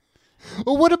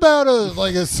 Well, what about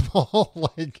a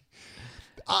small, like...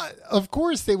 of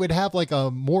course, they would have like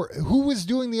a more... Who was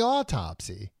doing the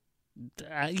autopsy?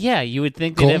 Yeah, you would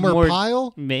think they'd have more...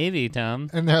 Pyle? Maybe,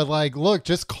 Tom. And they're like, look,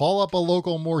 just call up a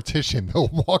local mortician. They'll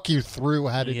walk you through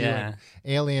how to do an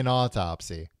alien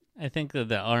autopsy. I think that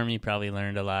the Army probably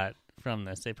learned a lot from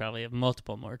this. They probably have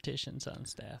multiple morticians on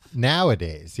staff.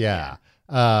 Nowadays, yeah.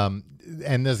 And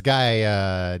this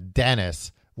guy,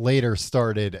 Dennis, later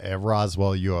started a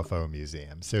Roswell UFO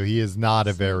museum. So he is not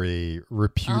a very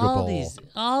reputable...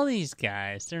 All these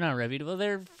guys, they're not reputable.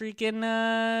 They're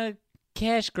freaking...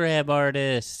 cash grab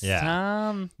artists,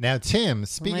 Tom. Now, Tim,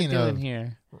 speaking of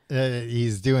here?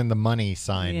 He's doing the money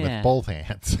sign with both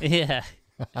hands. Yeah.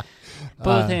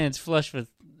 Both hands flush with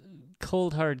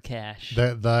cold, hard cash.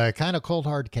 The kind of cold,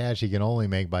 hard cash you can only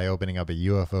make by opening up a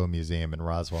UFO museum in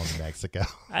Roswell, New Mexico.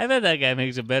 I bet that guy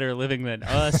makes a better living than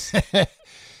us.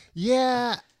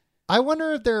 Yeah. I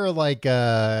wonder if there are like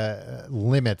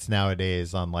limits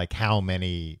nowadays on like how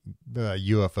many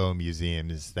UFO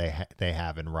museums they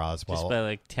have in Roswell. Just by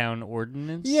like town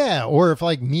ordinance? Yeah, or if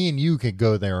like me and you could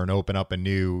go there and open up a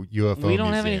new UFO museum. We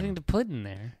don't have anything to put in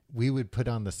there. We would put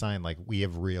on the sign like, we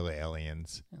have real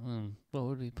aliens. What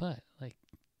would we put? Like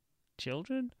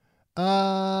children?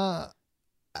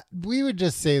 We would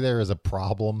just say there is a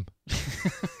problem.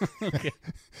 Okay.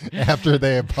 After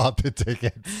they have bought the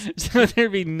tickets. So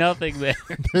there'd be nothing there.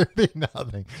 There'd be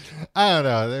nothing. I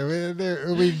don't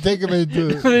know. We'd take them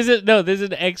into... There's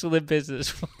an excellent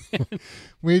business plan.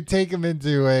 We'd take them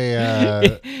into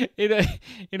a...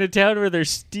 In a town where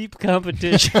there's steep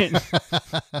competition.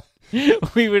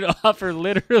 We would offer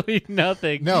literally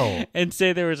nothing. No. And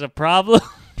say there was a problem.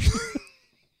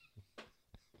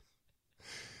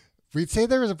 we'd say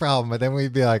there was a problem, but then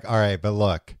we'd be like, all right, but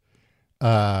look,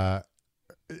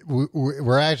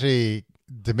 we're actually,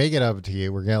 to make it up to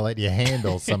you, we're going to let you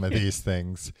handle some of these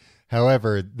things.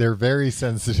 However, they're very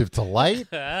sensitive to light.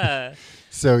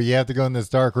 So you have to go in this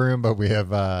dark room, but we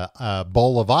have a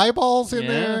bowl of eyeballs in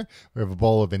there. We have a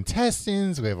bowl of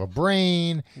intestines. We have a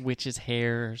brain. Witch's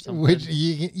hair or something. Which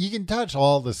you can touch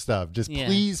all the stuff. Just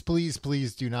please, please,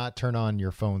 please do not turn on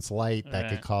your phone's light. That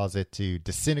could cause it to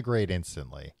disintegrate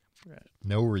instantly. Right.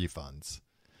 No refunds.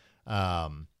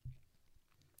 But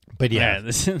yeah.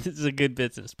 This is a good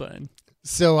business plan.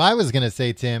 So I was going to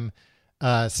say, Tim,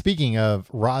 speaking of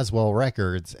Roswell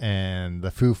Records and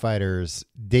the Foo Fighters'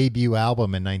 debut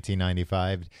album in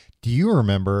 1995, do you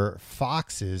remember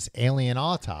Fox's Alien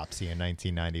Autopsy in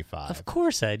 1995? Of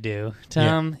course I do,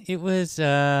 Tom. Yeah. It was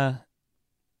that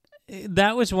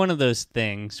was one of those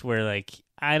things where, like,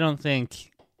 I don't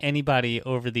think anybody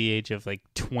over the age of like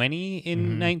 20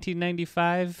 in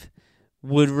 1995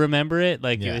 would remember it.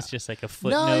 Like, it was just like a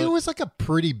footnote. No, it was like a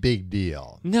pretty big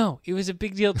deal. No, it was a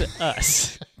big deal to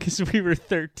us because we were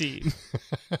 13.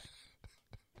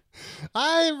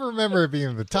 I remember it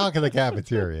being the talk of the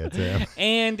cafeteria, Tim.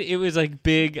 And it was like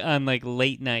big on like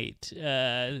late night.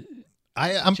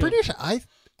 I'm pretty sure. I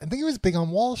think it was big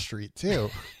on Wall Street too.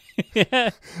 Yeah,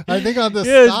 I think on the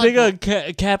it was big on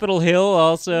Capitol Hill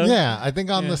also. Yeah, I think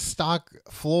on the stock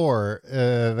floor,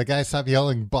 the guy stopped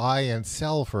yelling buy and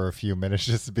sell for a few minutes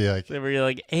just to be like, they were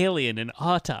like Alien and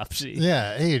Autopsy.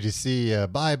 Yeah, hey, did you see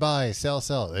buy, sell?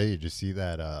 Hey, did you see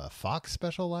that Fox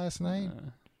special last night?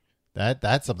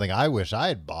 That's something I wish I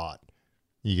had bought.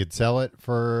 You could sell it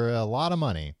for a lot of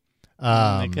money.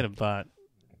 They could have bought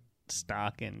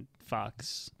stock in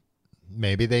Fox.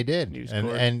 Maybe they did,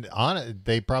 and on it,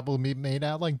 they probably made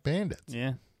out like bandits.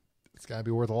 Yeah, it's got to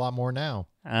be worth a lot more now.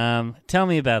 Tell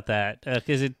me about that,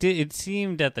 because it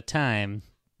seemed at the time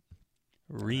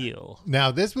real. Now,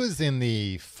 this was in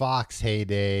the Fox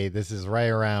heyday. This is right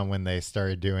around when they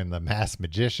started doing the Masked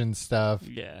Magician stuff.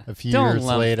 Yeah, a few years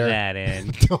later. That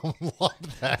in. Don't lump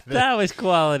that in. That was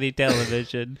quality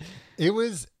television.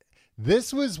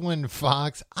 This was when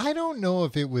Fox. I don't know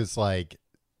if it was like,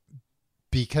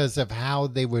 because of how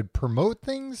they would promote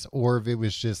things, or if it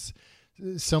was just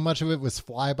so much of it was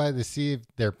fly by the seat of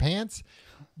their pants,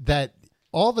 that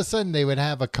all of a sudden they would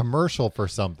have a commercial for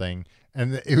something,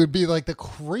 and it would be like the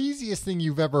craziest thing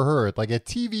you've ever heard, like a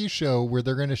TV show where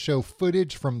they're going to show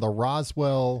footage from the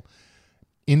Roswell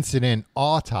Incident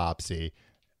autopsy,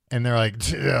 and they're like,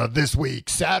 this week,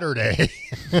 Saturday.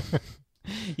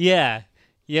 Yeah.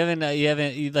 You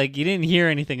didn't hear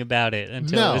anything about it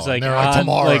until it was like,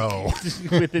 tomorrow,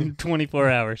 like, within 24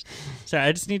 hours. Sorry,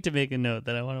 I just need to make a note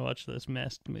that I want to watch those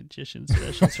Masked Magician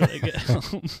specials when I get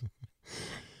home.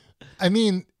 I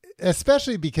mean,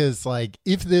 especially because, like,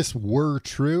 if this were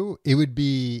true, it would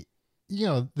be,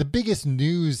 the biggest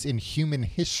news in human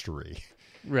history.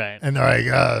 Right. And they're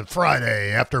like,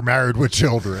 Friday after Married with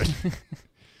Children.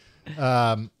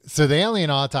 So the Alien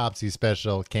Autopsy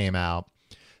special came out.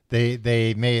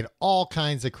 They made all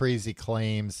kinds of crazy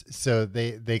claims. So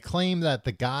they claim that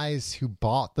the guys who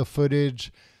bought the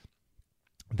footage,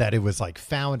 that it was like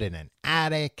found in an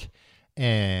attic,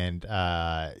 and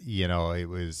it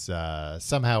was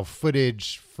somehow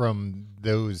footage from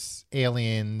those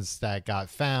aliens that got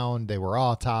found. They were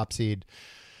autopsied.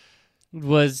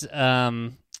 Was Mr.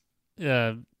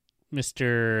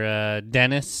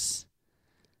 Dennis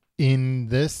in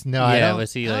this? No, yeah, I don't.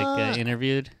 Was he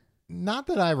interviewed? Not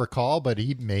that I recall, but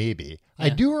he maybe. Yeah. I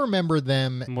do remember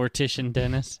them. Mortician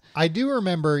Dennis. I do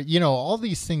remember, all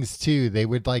these things too. They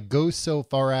would like go so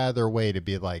far out of their way to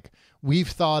be like, we've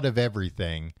thought of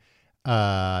everything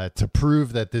to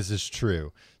prove that this is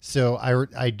true. So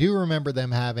I do remember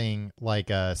them having like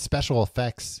a special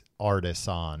effects artist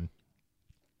on.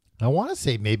 I want to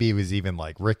say maybe it was even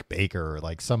like Rick Baker or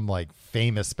like some like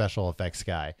famous special effects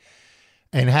guy,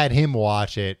 and had him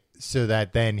watch it, so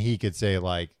that then he could say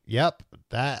like, yep,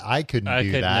 that I couldn't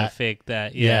have faked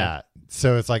that. Yeah.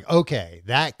 So it's like, okay,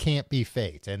 that can't be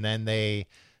faked. And then they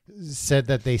said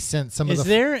that they sent some of the... Is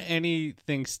there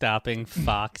anything stopping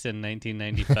Fox in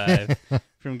 1995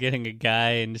 from getting a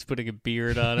guy and just putting a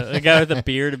beard on it? A guy with a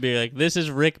beard to be like, this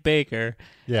is Rick Baker.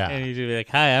 Yeah. And he'd be like,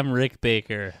 hi, I'm Rick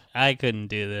Baker. I couldn't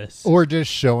do this. Or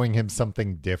just showing him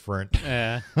something different.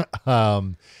 Yeah.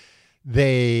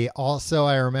 They also,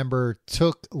 I remember,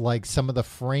 took like some of the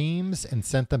frames and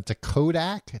sent them to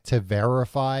Kodak to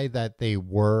verify that they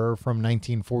were from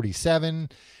 1947.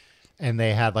 And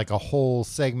they had like a whole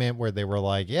segment where they were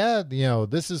like, yeah,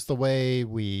 this is the way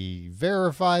we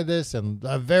verify this, and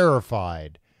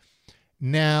verified.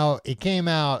 Now, it came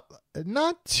out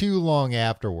not too long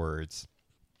afterwards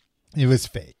It was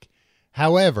fake.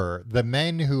 However, the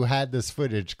men who had this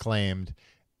footage claimed,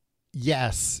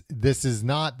 yes, this is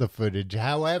not the footage.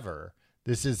 However,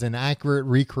 this is an accurate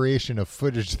recreation of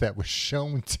footage that was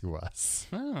shown to us.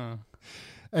 Oh.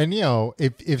 And,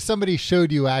 if somebody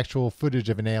showed you actual footage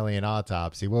of an alien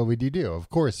autopsy, what would you do? Of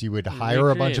course, you would hire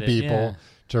a bunch of people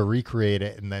to recreate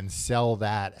it and then sell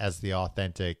that as the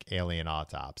authentic alien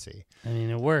autopsy. I mean,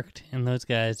 it worked. And those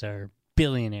guys are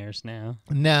billionaires now.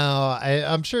 No,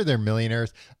 I'm sure they're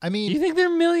millionaires. I mean, Do you think they're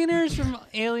millionaires from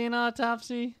alien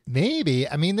autopsy? Maybe.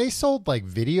 I mean, they sold like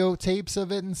videotapes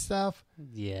of it and stuff.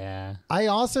 Yeah. I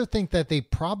also think that they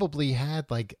probably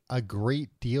had like a great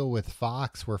deal with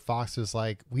Fox where Fox was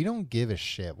like, we don't give a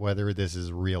shit whether this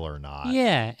is real or not.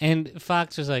 Yeah. And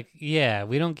Fox was like, yeah,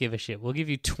 we don't give a shit. We'll give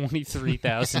you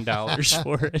 $23,000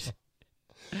 for it.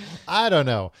 I don't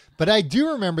know. But I do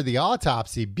remember the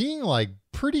autopsy being like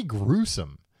pretty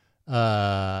gruesome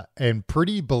and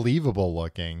pretty believable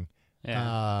looking.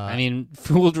 Yeah. I mean,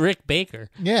 fooled Rick Baker.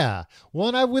 Yeah. Well,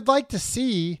 and I would like to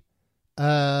see,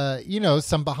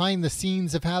 some behind the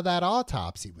scenes of how that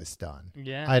autopsy was done.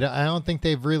 Yeah. I don't think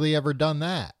they've really ever done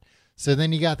that. So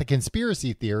then you got the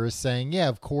conspiracy theorists saying, yeah,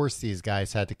 of course these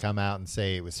guys had to come out and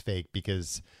say it was fake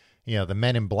because, the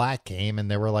men in black came and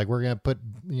they were like, we're going to put,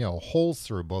 holes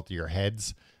through both of your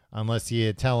heads unless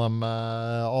you tell them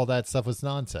all that stuff was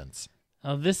nonsense.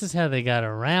 Oh, this is how they got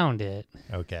around it.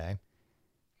 Okay.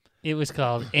 It was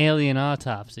called Alien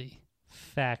Autopsy,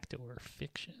 Fact or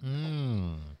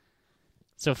Fiction.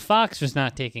 So Fox was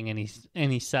not taking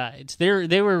any sides.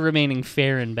 They were remaining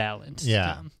fair and balanced.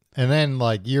 Yeah. And then,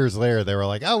 like, years later, they were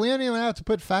like, oh, we don't even have to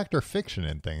put fact or fiction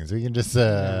in things. We can just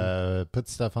put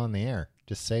stuff on the air.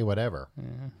 Just say whatever.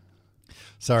 Yeah.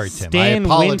 Sorry, Tim. Stan I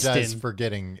apologize Winston. for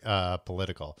getting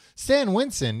political. Stan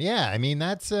Winston, yeah. I mean,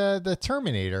 that's the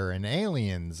Terminator and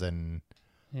Aliens and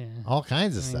all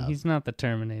kinds of stuff. He's not the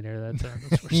Terminator.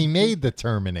 That's he made the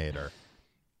Terminator.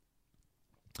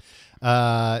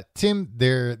 Tim,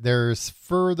 there's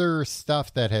further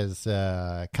stuff that has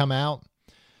come out.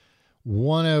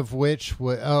 One of which,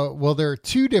 there are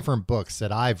two different books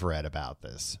that I've read about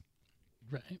this.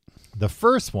 Right. The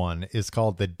first one is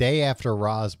called The Day After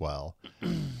Roswell.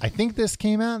 I think this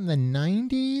came out in the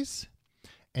 90s.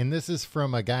 And this is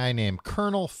from a guy named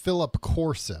Colonel Philip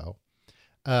Corso.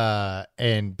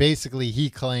 And basically he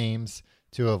claims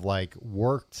to have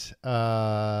worked,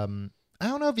 I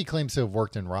don't know if he claims to have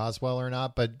worked in Roswell or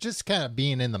not, but just kind of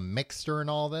being in the mix during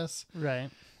all this. Right.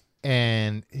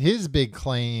 And his big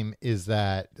claim is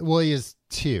that, he has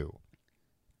two.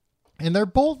 And they're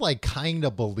both kind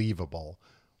of believable.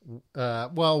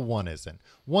 One isn't.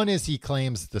 One is he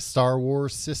claims the Star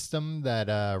Wars system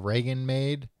that Reagan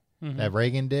made, that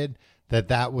Reagan did,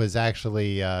 that was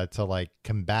actually to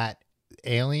combat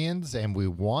aliens, and we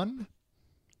won.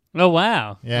 Oh,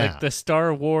 wow. Yeah. The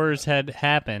Star Wars had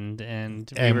happened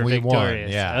and we were victorious.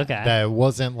 Won. Yeah. Okay. That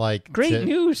wasn't great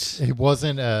news. It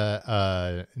wasn't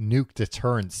a nuke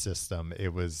deterrence system.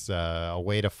 It was a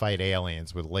way to fight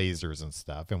aliens with lasers and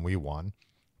stuff, and we won.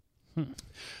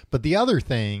 But the other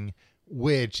thing,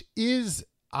 which is,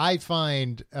 I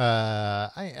find,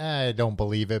 I don't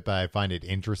believe it, but I find it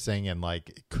interesting and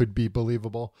it could be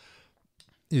believable,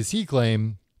 is he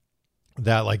claimed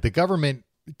that the government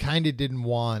kind of didn't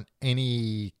want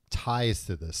any ties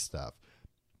to this stuff.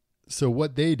 So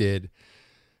what they did,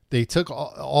 they took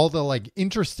all the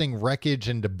interesting wreckage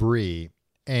and debris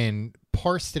and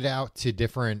parsed it out to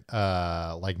different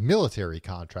military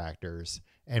contractors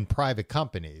and private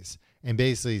companies and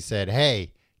basically said,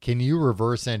 hey, can you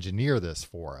reverse engineer this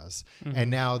for us? Mm-hmm.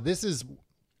 And now this is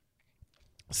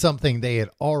something they had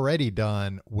already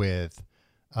done with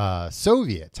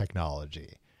Soviet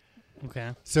technology.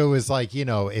 Okay. So it was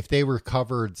if they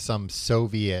recovered some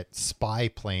Soviet spy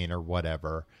plane or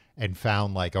whatever and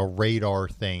found a radar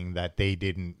thing that they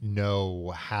didn't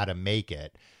know how to make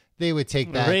it, they would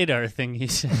take that radar thing you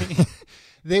say.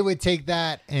 They would take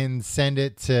that and send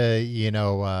it to,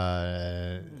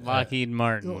 Lockheed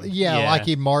Martin. Yeah,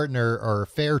 Lockheed Martin or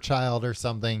Fairchild or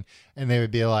something. And they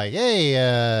would be like,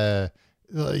 hey,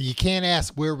 you can't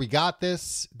ask where we got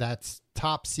this. That's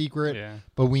top secret. Yeah.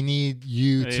 But we need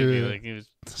you to. It was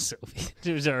Soviet.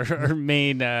 It was our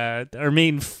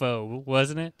main foe,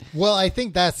 wasn't it? Well, I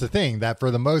think that's the thing, that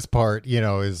for the most part,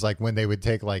 is when they would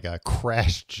take a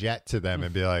crashed jet to them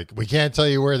and be like, we can't tell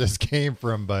you where this came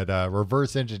from, but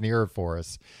reverse engineer it for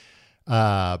us.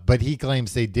 But he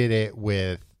claims they did it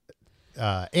with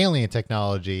alien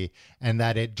technology and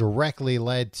that it directly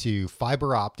led to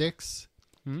fiber optics.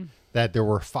 That there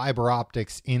were fiber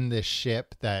optics in this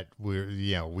ship that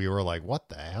we were like, what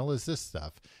the hell is this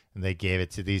stuff? and they gave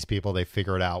it to these people. They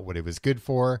figured out what it was good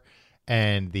for.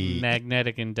 And the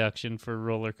magnetic induction for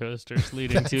roller coasters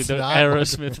leading to the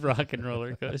Aerosmith rock and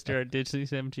roller coaster at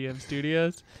Disney's MGM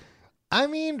Studios. I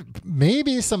mean,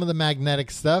 maybe some of the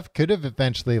magnetic stuff could have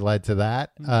eventually led to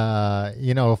that.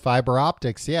 Fiber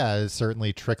optics, has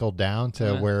certainly trickled down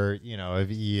to where,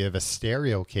 if you have a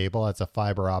stereo cable, that's a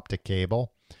fiber optic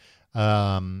cable.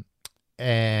 And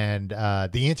the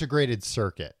integrated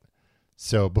circuit.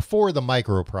 So before the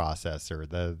microprocessor,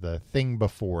 the thing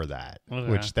before that,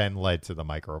 which then led to the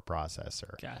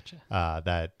microprocessor.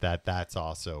 Gotcha. That's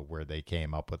also where they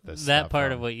came up with this. That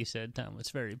part of what you said, Tom,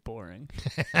 was very boring.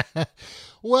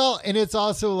 Well, and it's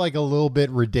also like a little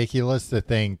bit ridiculous to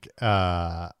think,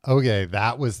 okay,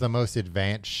 that was the most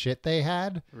advanced shit they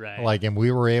had. Right. Like, and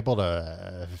we were able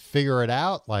to figure it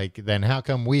out. Like, then how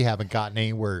come we haven't gotten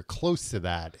anywhere close to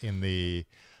that in the,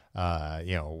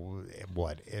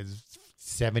 what is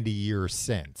 70 years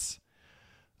since.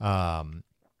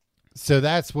 So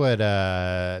that's what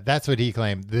he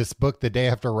claimed. This book, The Day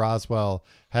After Roswell,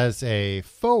 has a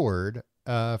foreword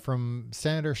from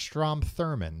Senator Strom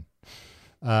Thurmond,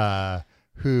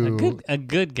 who a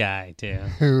good guy too,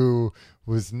 who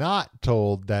was not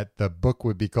told that the book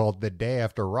would be called The Day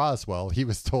After Roswell. He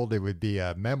was told it would be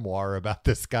a memoir about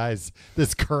this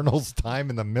colonel's time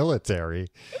in the military,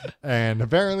 and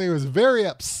apparently was very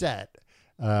upset.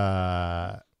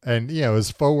 And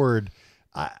his forward.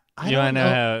 I you want to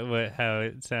know how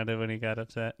it sounded when he got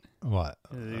upset? What?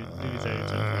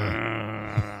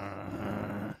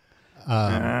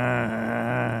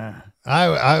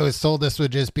 I was told this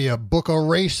would just be a book of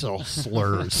racial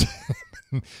slurs.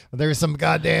 There's some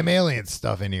goddamn alien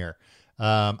stuff in here.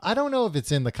 I don't know if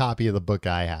it's in the copy of the book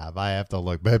I have. I have to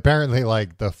look, but apparently,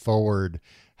 like, the forward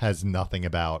has nothing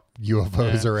about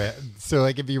UFOs or it. So,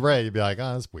 like, if you read, you'd be like,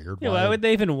 oh, that's weird. Yeah, why would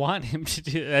they even want him to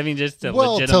do? I mean, just to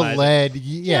legitimize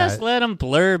just let him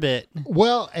blurb it.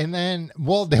 Well, and then, they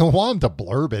want him to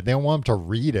blurb it. They don't want him to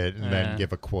read it and then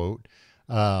give a quote.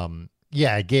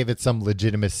 It gave it some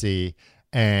legitimacy.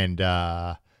 And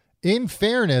in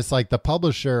fairness, like, the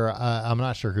publisher, I'm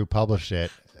not sure who published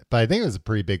it, but I think it was a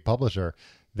pretty big publisher.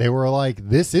 They were like,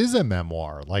 this is a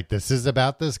memoir. Like, this is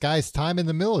about this guy's time in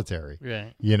the military.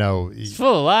 Right. It's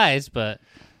full of lies, but.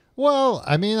 Well,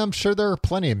 I mean, I'm sure there are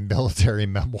plenty of military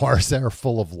memoirs that are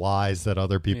full of lies that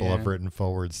other people have written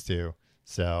forwards to.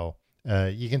 So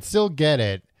you can still get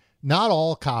it. Not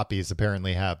all copies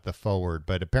apparently have the forward,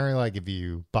 but apparently, like, if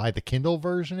you buy the Kindle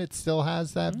version, it still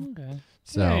has that. Okay.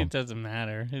 So it doesn't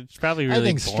matter. It's probably really I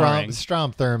think boring.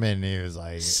 Strom Thurmond, he was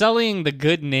like sullying the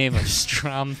good name of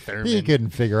Strom Thurmond. He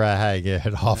couldn't figure out how to get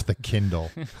it off the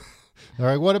Kindle. All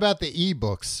right, what about the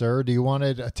ebooks, sir? Do you want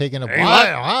to take in a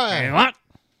what?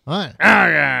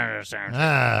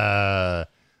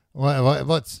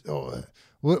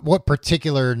 What? What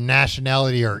particular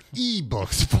nationality are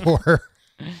ebooks for?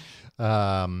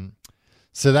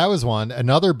 So that was one.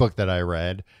 Another book that I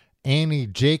read, Annie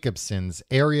Jacobson's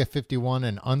Area 51,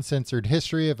 An Uncensored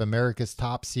History of America's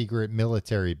Top Secret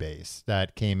Military Base,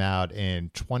 that came out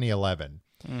in 2011.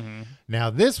 Mm-hmm.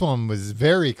 Now, this one was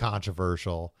very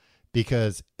controversial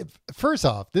because, first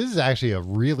off, this is actually a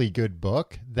really good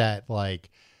book that, like,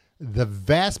 the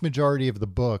vast majority of the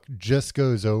book just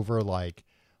goes over, like,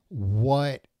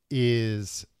 what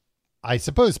is, I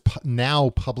suppose, now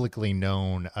publicly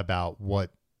known about what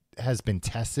has been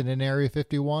tested in Area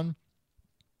 51.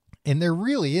 And there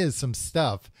really is some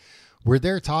stuff where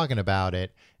they're talking about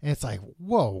it, and it's like,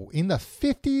 whoa, in the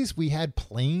 50s, we had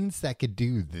planes that could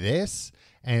do this.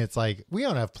 And it's like, we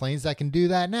don't have planes that can do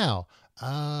that now.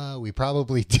 We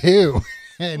probably do.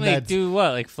 And wait, do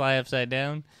what? Like fly upside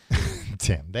down?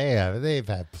 Tim, they've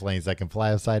had planes that can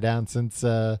fly upside down since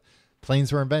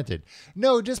planes were invented.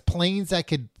 No, just planes that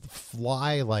could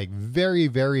fly like very,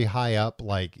 very high up,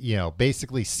 like,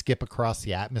 basically skip across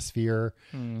the atmosphere.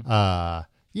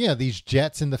 These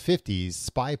jets in the 50s,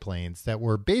 spy planes that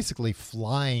were basically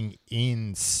flying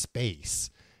in space.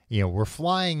 We're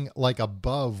flying like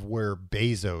above where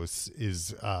Bezos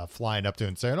is flying up to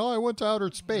and saying, oh, I went to outer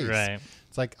space. Right.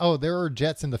 It's like, oh, there are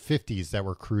jets in the 50s that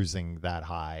were cruising that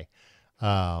high.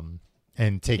 And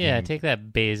taking, take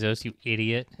that, Bezos, you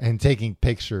idiot. And taking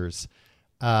pictures.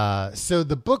 So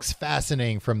the book's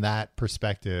fascinating from that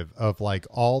perspective of, like,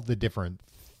 all the different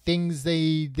things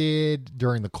they did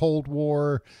during the Cold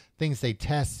War, things they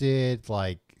tested,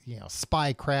 like,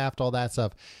 spycraft, all that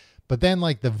stuff. But then,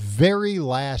 like, the very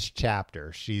last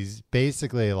chapter, she's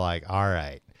basically like, all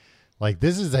right, like,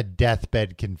 this is a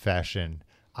deathbed confession.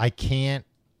 I can't,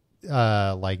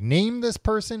 name this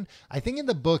person. I think in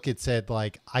the book it said,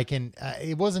 like, I can,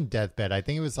 it wasn't deathbed. I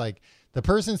think it was like, The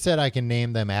person said I can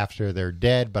name them after they're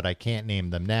dead, but I can't name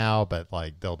them now, but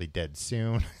like they'll be dead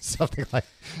soon. Something like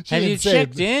Have you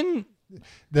checked in?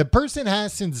 The person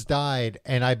has since died,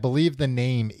 and I believe the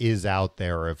name is out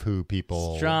there of who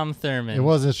people... Strom Thurmond. It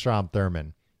wasn't Strom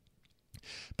Thurmond.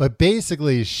 But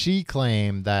basically, she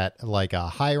claimed that like a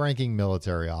high-ranking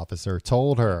military officer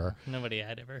told her... Nobody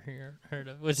I'd ever heard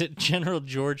of. Was it General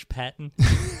George Patton?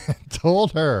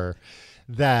 told her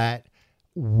that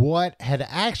what had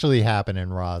actually happened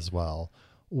in Roswell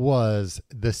was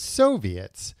the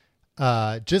Soviets...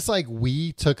 just like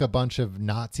we took a bunch of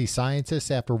Nazi scientists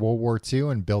after World War II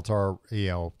and built our,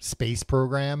 space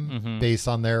program based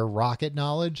on their rocket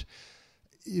knowledge,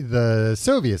 the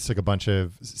Soviets took a bunch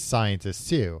of scientists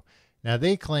too. Now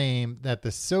they claim that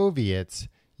the Soviets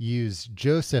used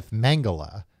Joseph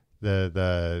Mengele,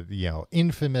 the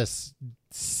infamous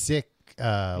sick,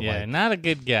 not a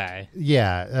good guy.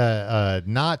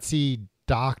 Nazi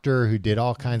doctor who did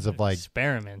all kinds of like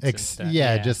experiments and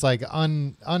stuff. Just like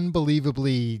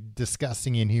unbelievably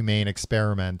disgusting, inhumane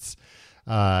experiments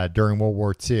during World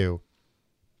War II,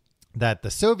 that the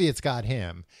Soviets got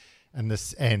him,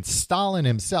 and Stalin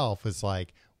himself was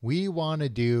like, we want to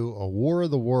do a War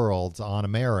of the Worlds on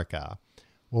America.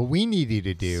 What we need you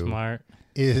to do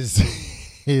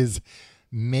is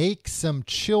make some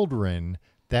children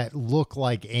that look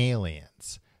like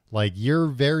aliens. Like, you're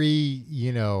very,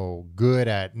 good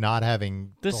at not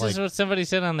having... This is what somebody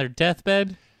said on their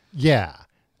deathbed? Yeah.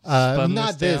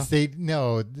 Not this.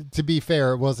 To be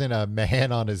fair, it wasn't a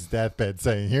man on his deathbed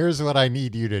saying, here's what I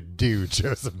need you to do,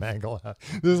 Joseph Mengele.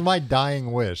 This is my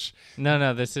dying wish.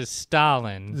 No, this is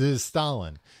Stalin. This is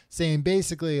Stalin saying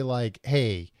basically like,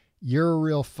 hey, you're a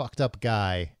real fucked up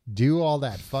guy. Do all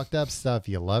that fucked up stuff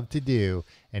you love to do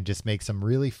and just make some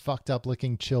really fucked up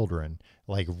looking children,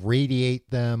 like radiate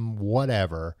them,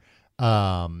 whatever.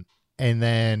 And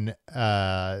then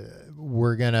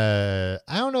we're going to,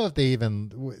 I don't know if they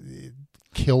even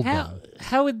killed them.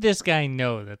 How would this guy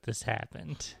know that this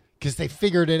happened? Because they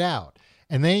figured it out.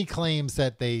 And then he claims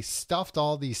that they stuffed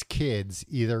all these kids,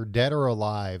 either dead or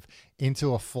alive,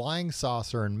 into a flying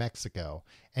saucer in Mexico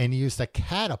and used a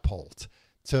catapult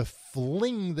to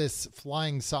fling this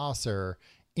flying saucer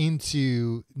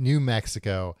into New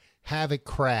Mexico, have it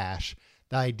crash.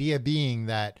 The idea being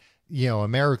that,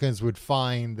 Americans would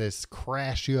find this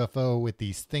crash UFO with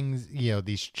these things,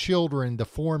 these children,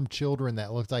 deformed children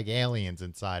that looked like aliens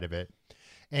inside of it.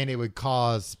 And it would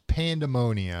cause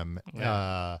pandemonium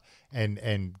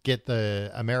and get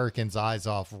the Americans' eyes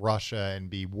off Russia and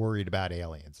be worried about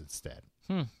aliens instead.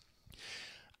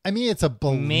 I mean, it's a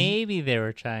maybe they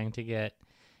were trying to get...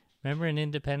 Remember in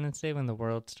Independence Day when the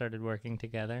world started working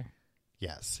together?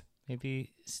 Yes.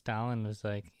 Maybe Stalin was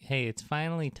like, hey, it's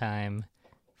finally time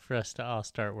for us to all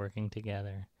start working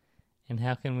together. And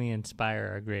how can we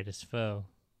inspire our greatest foe,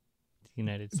 the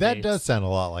United States? That does sound a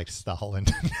lot like Stalin,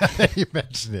 now that you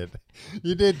mention it.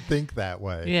 You did think that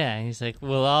way. Yeah, he's like,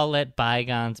 we'll all let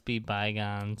bygones be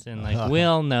bygones. And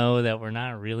we'll know that we're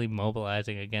not really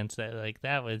mobilizing against that. Like,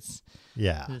 that was...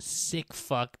 Yeah. The sick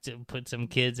fuck to put some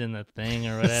kids in the thing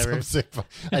or whatever.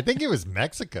 I think it was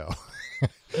Mexico.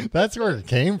 That's where it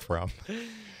came from.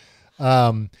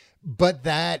 But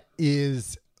that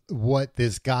is what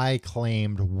this guy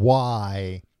claimed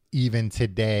why even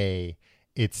today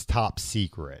it's top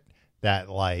secret. That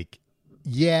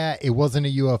it wasn't a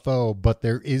UFO, but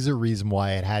there is a reason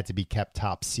why it had to be kept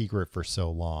top secret for so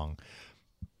long.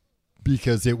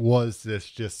 Because it was this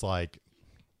just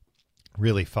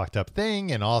really fucked up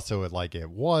thing, and also it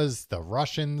was the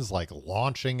Russians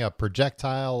launching a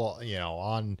projectile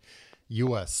on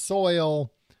U.S.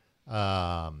 soil, but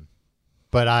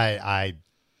I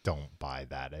don't buy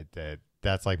that.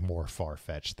 That's more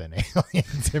far-fetched than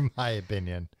aliens in my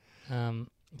opinion. Tom,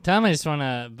 I just want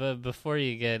to before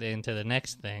you get into the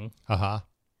next thing, I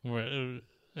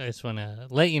just want to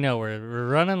let you know we're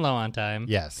running low on time.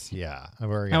 Yes, yeah. I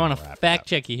want to fact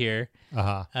check you here.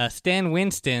 Stan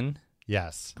Winston.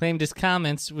 Yes. Claimed his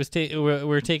comments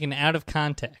were taken out of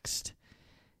context.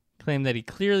 Claimed that he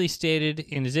clearly stated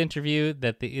in his interview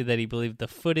that he believed the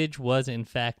footage was in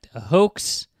fact a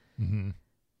hoax,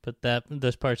 but that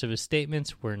those parts of his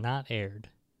statements were not aired.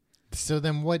 So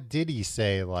then what did he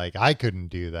say? I couldn't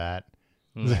do that.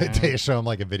 They show him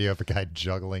a video of a guy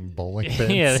juggling bowling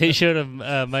pins. Yeah, they showed him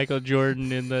Michael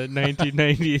Jordan in the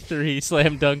 1993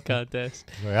 slam dunk contest.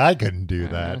 I couldn't do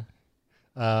that.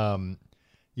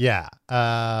 Yeah.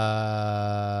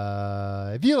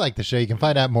 If you like the show, you can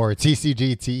find out more at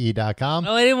tcgte.com.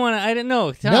 Oh, I didn't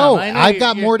know. Tom, no, I've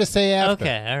got more to say after.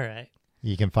 Okay, all right.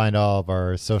 You can find all of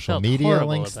our social media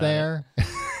links there.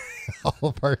 all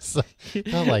of our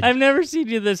like, I've never seen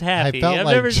you this happy. I've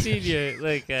never seen you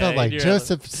like felt like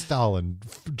Joseph Stalin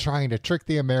trying to trick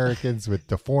the Americans with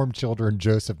deformed children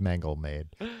Joseph Mengele made.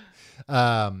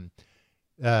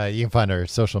 You can find our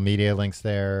social media links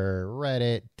there,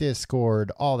 Reddit,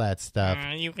 Discord, all that stuff.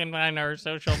 You can find our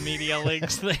social media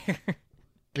links there.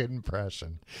 Good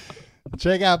impression.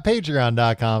 Check out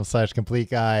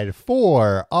patreon.com/complete guide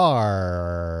for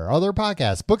our other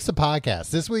podcasts, books of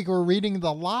podcasts. This week we're reading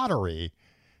The Lottery,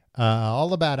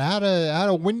 all about how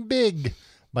to win big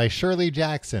by Shirley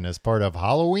Jackson as part of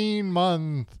Halloween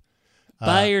month.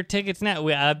 Buy your tickets now.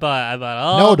 I bought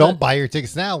all. No, don't buy your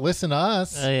tickets now. Listen to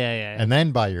us. Yeah. And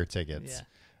then buy your tickets.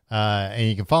 Yeah. And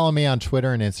you can follow me on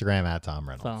Twitter and Instagram at Tom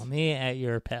Reynolds. Follow me at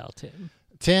your pal, Tim.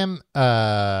 Tim,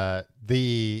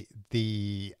 the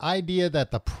idea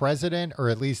that the president, or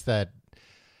at least that,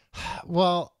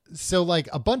 well, so like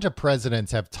a bunch of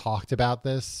presidents have talked about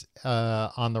this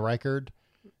on the record.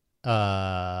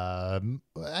 I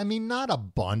mean, not a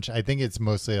bunch. I think it's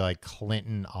mostly like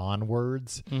Clinton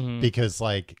onwards, because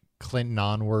like Clinton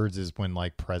onwards is when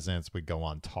like presidents would go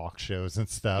on talk shows and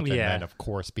stuff, and then of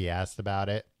course be asked about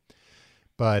it.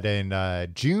 But in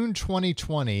June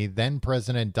 2020, then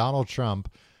President Donald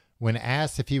Trump, when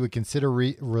asked if he would consider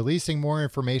releasing more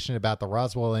information about the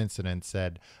Roswell incident,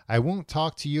 said, "I won't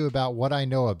talk to you about what I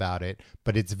know about it,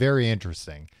 but it's very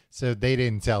interesting." So they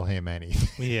didn't tell him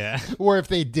anything. Yeah. Or if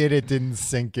they did, it didn't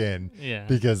sink in. Yeah.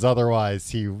 Because otherwise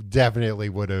he definitely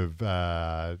would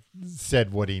have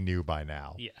said what he knew by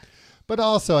now. Yeah. But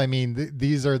also, I mean,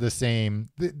 these are the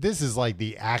same. This is like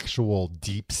the actual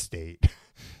deep state.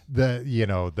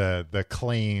 The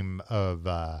claim of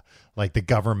like the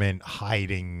government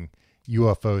hiding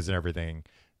UFOs and everything,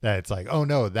 that it's like, oh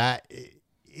no, that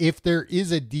if there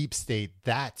is a deep state,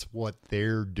 that's what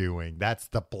they're doing. That's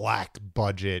the black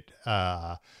budget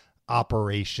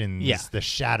operations, the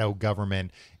shadow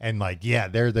government. And like, yeah,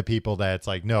 they're the people that's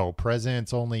like, no,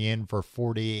 president's only in for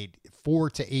 4 to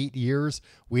 8 years.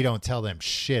 We don't tell them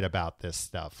shit about this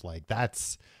stuff. Like,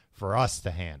 that's for us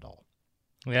to handle.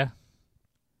 Yeah.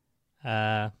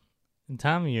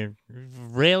 Tom, your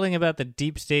railing about the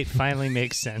deep state finally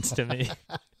makes sense to me.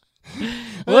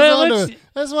 I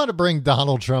just want to bring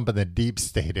Donald Trump and the deep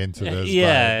state into this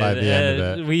by the end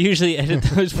of it. We usually edit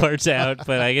those parts out,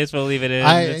 but I guess we'll leave it in.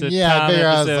 I figure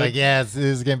I was like, this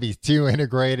is going to be too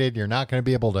integrated. You're not going to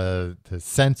be able to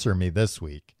censor me this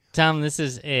week. Tom, this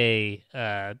is a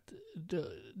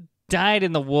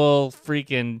dyed-in-the-wool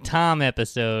freaking Tom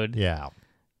episode. Yeah.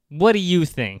 What do you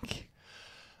think?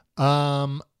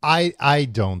 I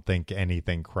don't think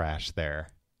anything crashed there.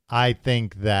 I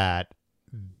think that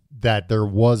there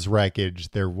was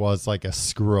wreckage. There was like a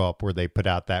screw up where they put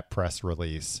out that press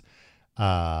release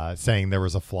saying there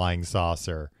was a flying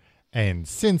saucer. And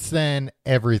since then,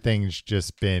 everything's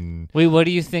just been... Wait, what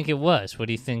do you think it was? What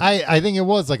do you think? I think it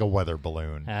was like a weather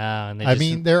balloon. And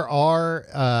mean, there are...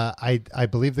 I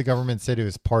believe the government said it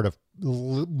was part of...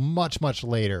 Much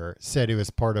later, said it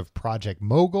was part of Project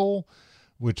Mogul,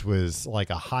 which was like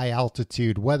a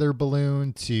high-altitude weather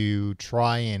balloon to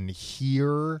try and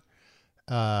hear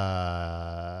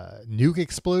nuke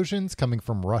explosions coming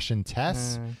from Russian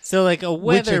tests. So like a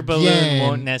weather balloon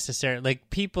won't necessarily... Like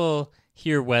people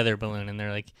hear weather balloon and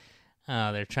they're like,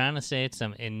 oh, they're trying to say it's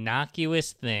some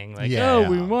innocuous thing. Like,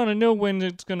 we want to know when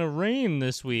it's going to rain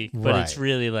this week. But it's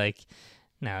really like,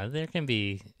 no, there can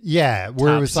be... Yeah,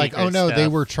 where it was like, oh no, stuff. They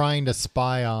were trying to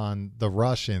spy on the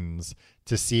Russians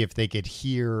to see if they could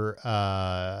hear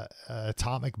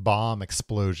atomic bomb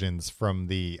explosions from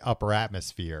the upper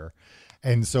atmosphere.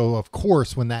 And so, of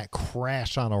course, when that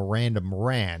crashed on a random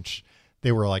ranch,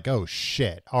 they were like, oh,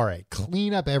 shit. All right,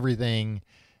 clean up everything.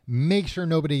 Make sure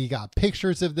nobody got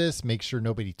pictures of this. Make sure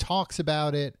nobody talks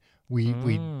about it.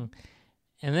 And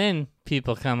then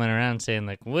people coming around saying,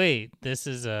 like, wait, this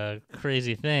is a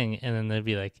crazy thing. And then they'd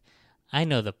be like, I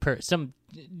know some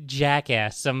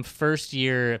jackass, some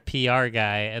first-year PR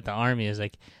guy at the Army is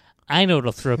like, I know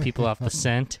it'll throw people off the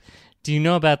scent. Do you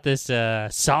know about this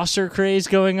saucer craze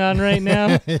going on right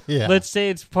now? Yeah. Let's say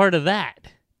it's part of that.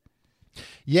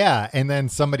 Yeah, and then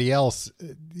somebody else,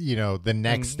 the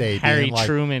next day, Harry being like,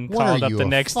 Truman called up the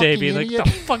next day, being like, "The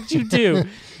fuck you do?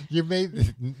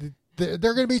 They're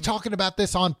going to be talking about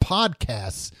this on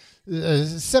podcasts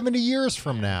 70 years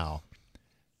from now."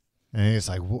 And he's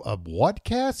like, "A what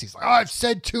cast?" He's like, "Oh, I've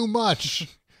said too much."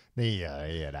 He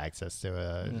had access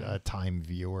to a time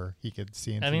viewer. He could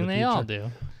see into the future. They all do.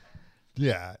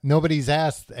 Yeah, nobody's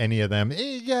asked any of them.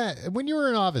 When you were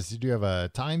in office, did you have a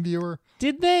time viewer?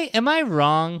 Did they? Am I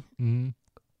wrong?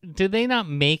 Mm-hmm. Did they not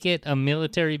make it a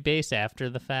military base after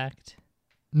the fact?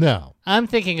 No. I'm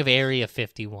thinking of Area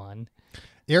 51.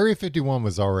 Area 51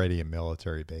 was already a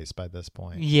military base by this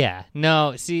point. Yeah.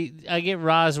 No, see, I get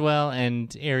Roswell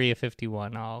and Area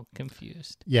 51 all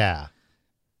confused. Yeah.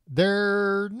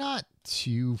 They're not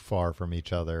too far from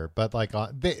each other, but like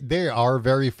they are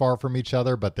very far from each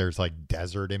other, but there's like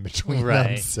desert in between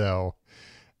them. So,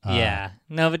 yeah.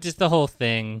 No, but just the whole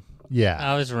thing. Yeah.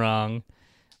 I was wrong.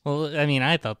 Well, I mean,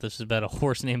 I thought this was about a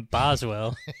horse named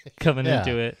Boswell coming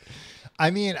into it. I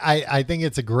mean, I think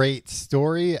it's a great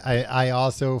story. I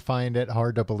also find it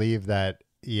hard to believe that,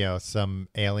 some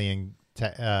alien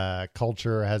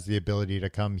culture has the ability to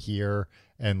come here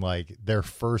and like their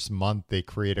first month they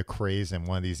create a craze and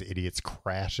one of these idiots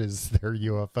crashes their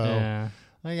UFO. Yeah.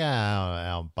 Like, I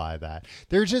don't buy that.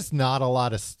 There's just not a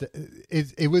lot of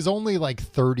it was only like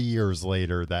 30 years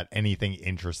later that anything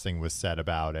interesting was said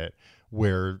about it,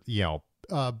 where,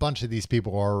 a bunch of these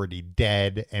people are already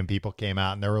dead and people came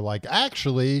out and they were like,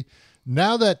 actually,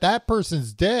 now that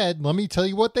person's dead, let me tell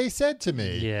you what they said to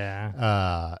me.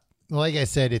 Yeah. Like I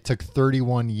said, it took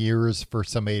 31 years for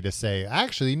somebody to say,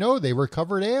 actually, no, they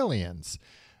recovered aliens.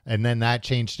 And then that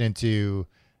changed into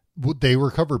they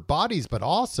recovered bodies, but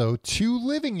also 2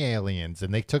 living aliens.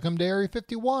 And they took them to Area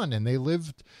 51 and they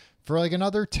lived for like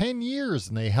another 10 years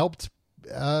and they helped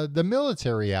the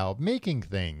military out making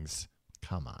things.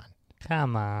 Come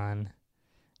on.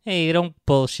 Hey, you don't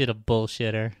bullshit a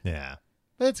bullshitter. Yeah.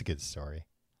 That's a good story.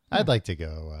 I'd like to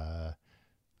go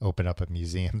open up a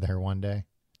museum there one day.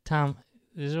 Tom,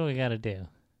 this is what we got to do.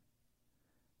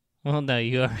 Well, no,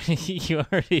 you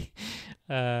already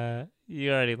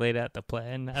laid out the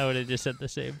plan. I would have just said the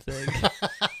same thing.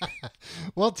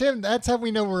 Well, Tim, that's how we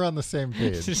know we're on the same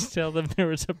page. Just tell them there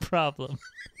was a problem.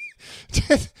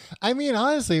 I mean,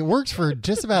 honestly, it works for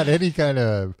just about any kind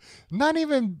of, not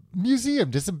even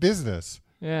museum, just a business.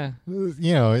 Yeah.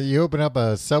 You open up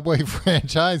a Subway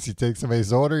franchise, you take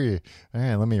somebody's order, all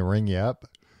right, let me ring you up.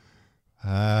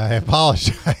 I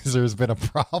apologize. There's been a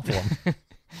problem.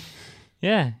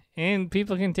 Yeah, and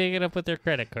people can take it up with their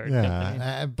credit card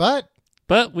company.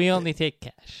 But we only take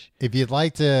cash. If you'd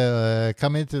like to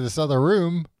come into this other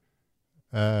room,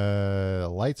 the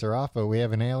lights are off, but we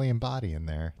have an alien body in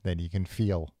there that you can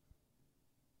feel.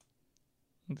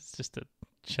 It's just a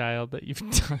child that you've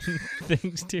done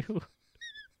things to.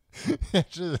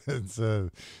 It's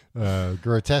a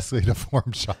grotesquely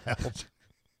deformed child.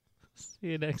 See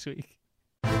you next week.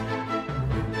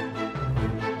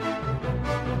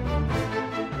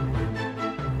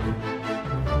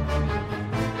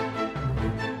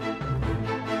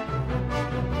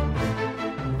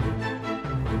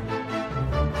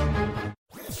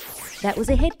 That was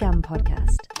a HeadGum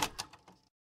podcast.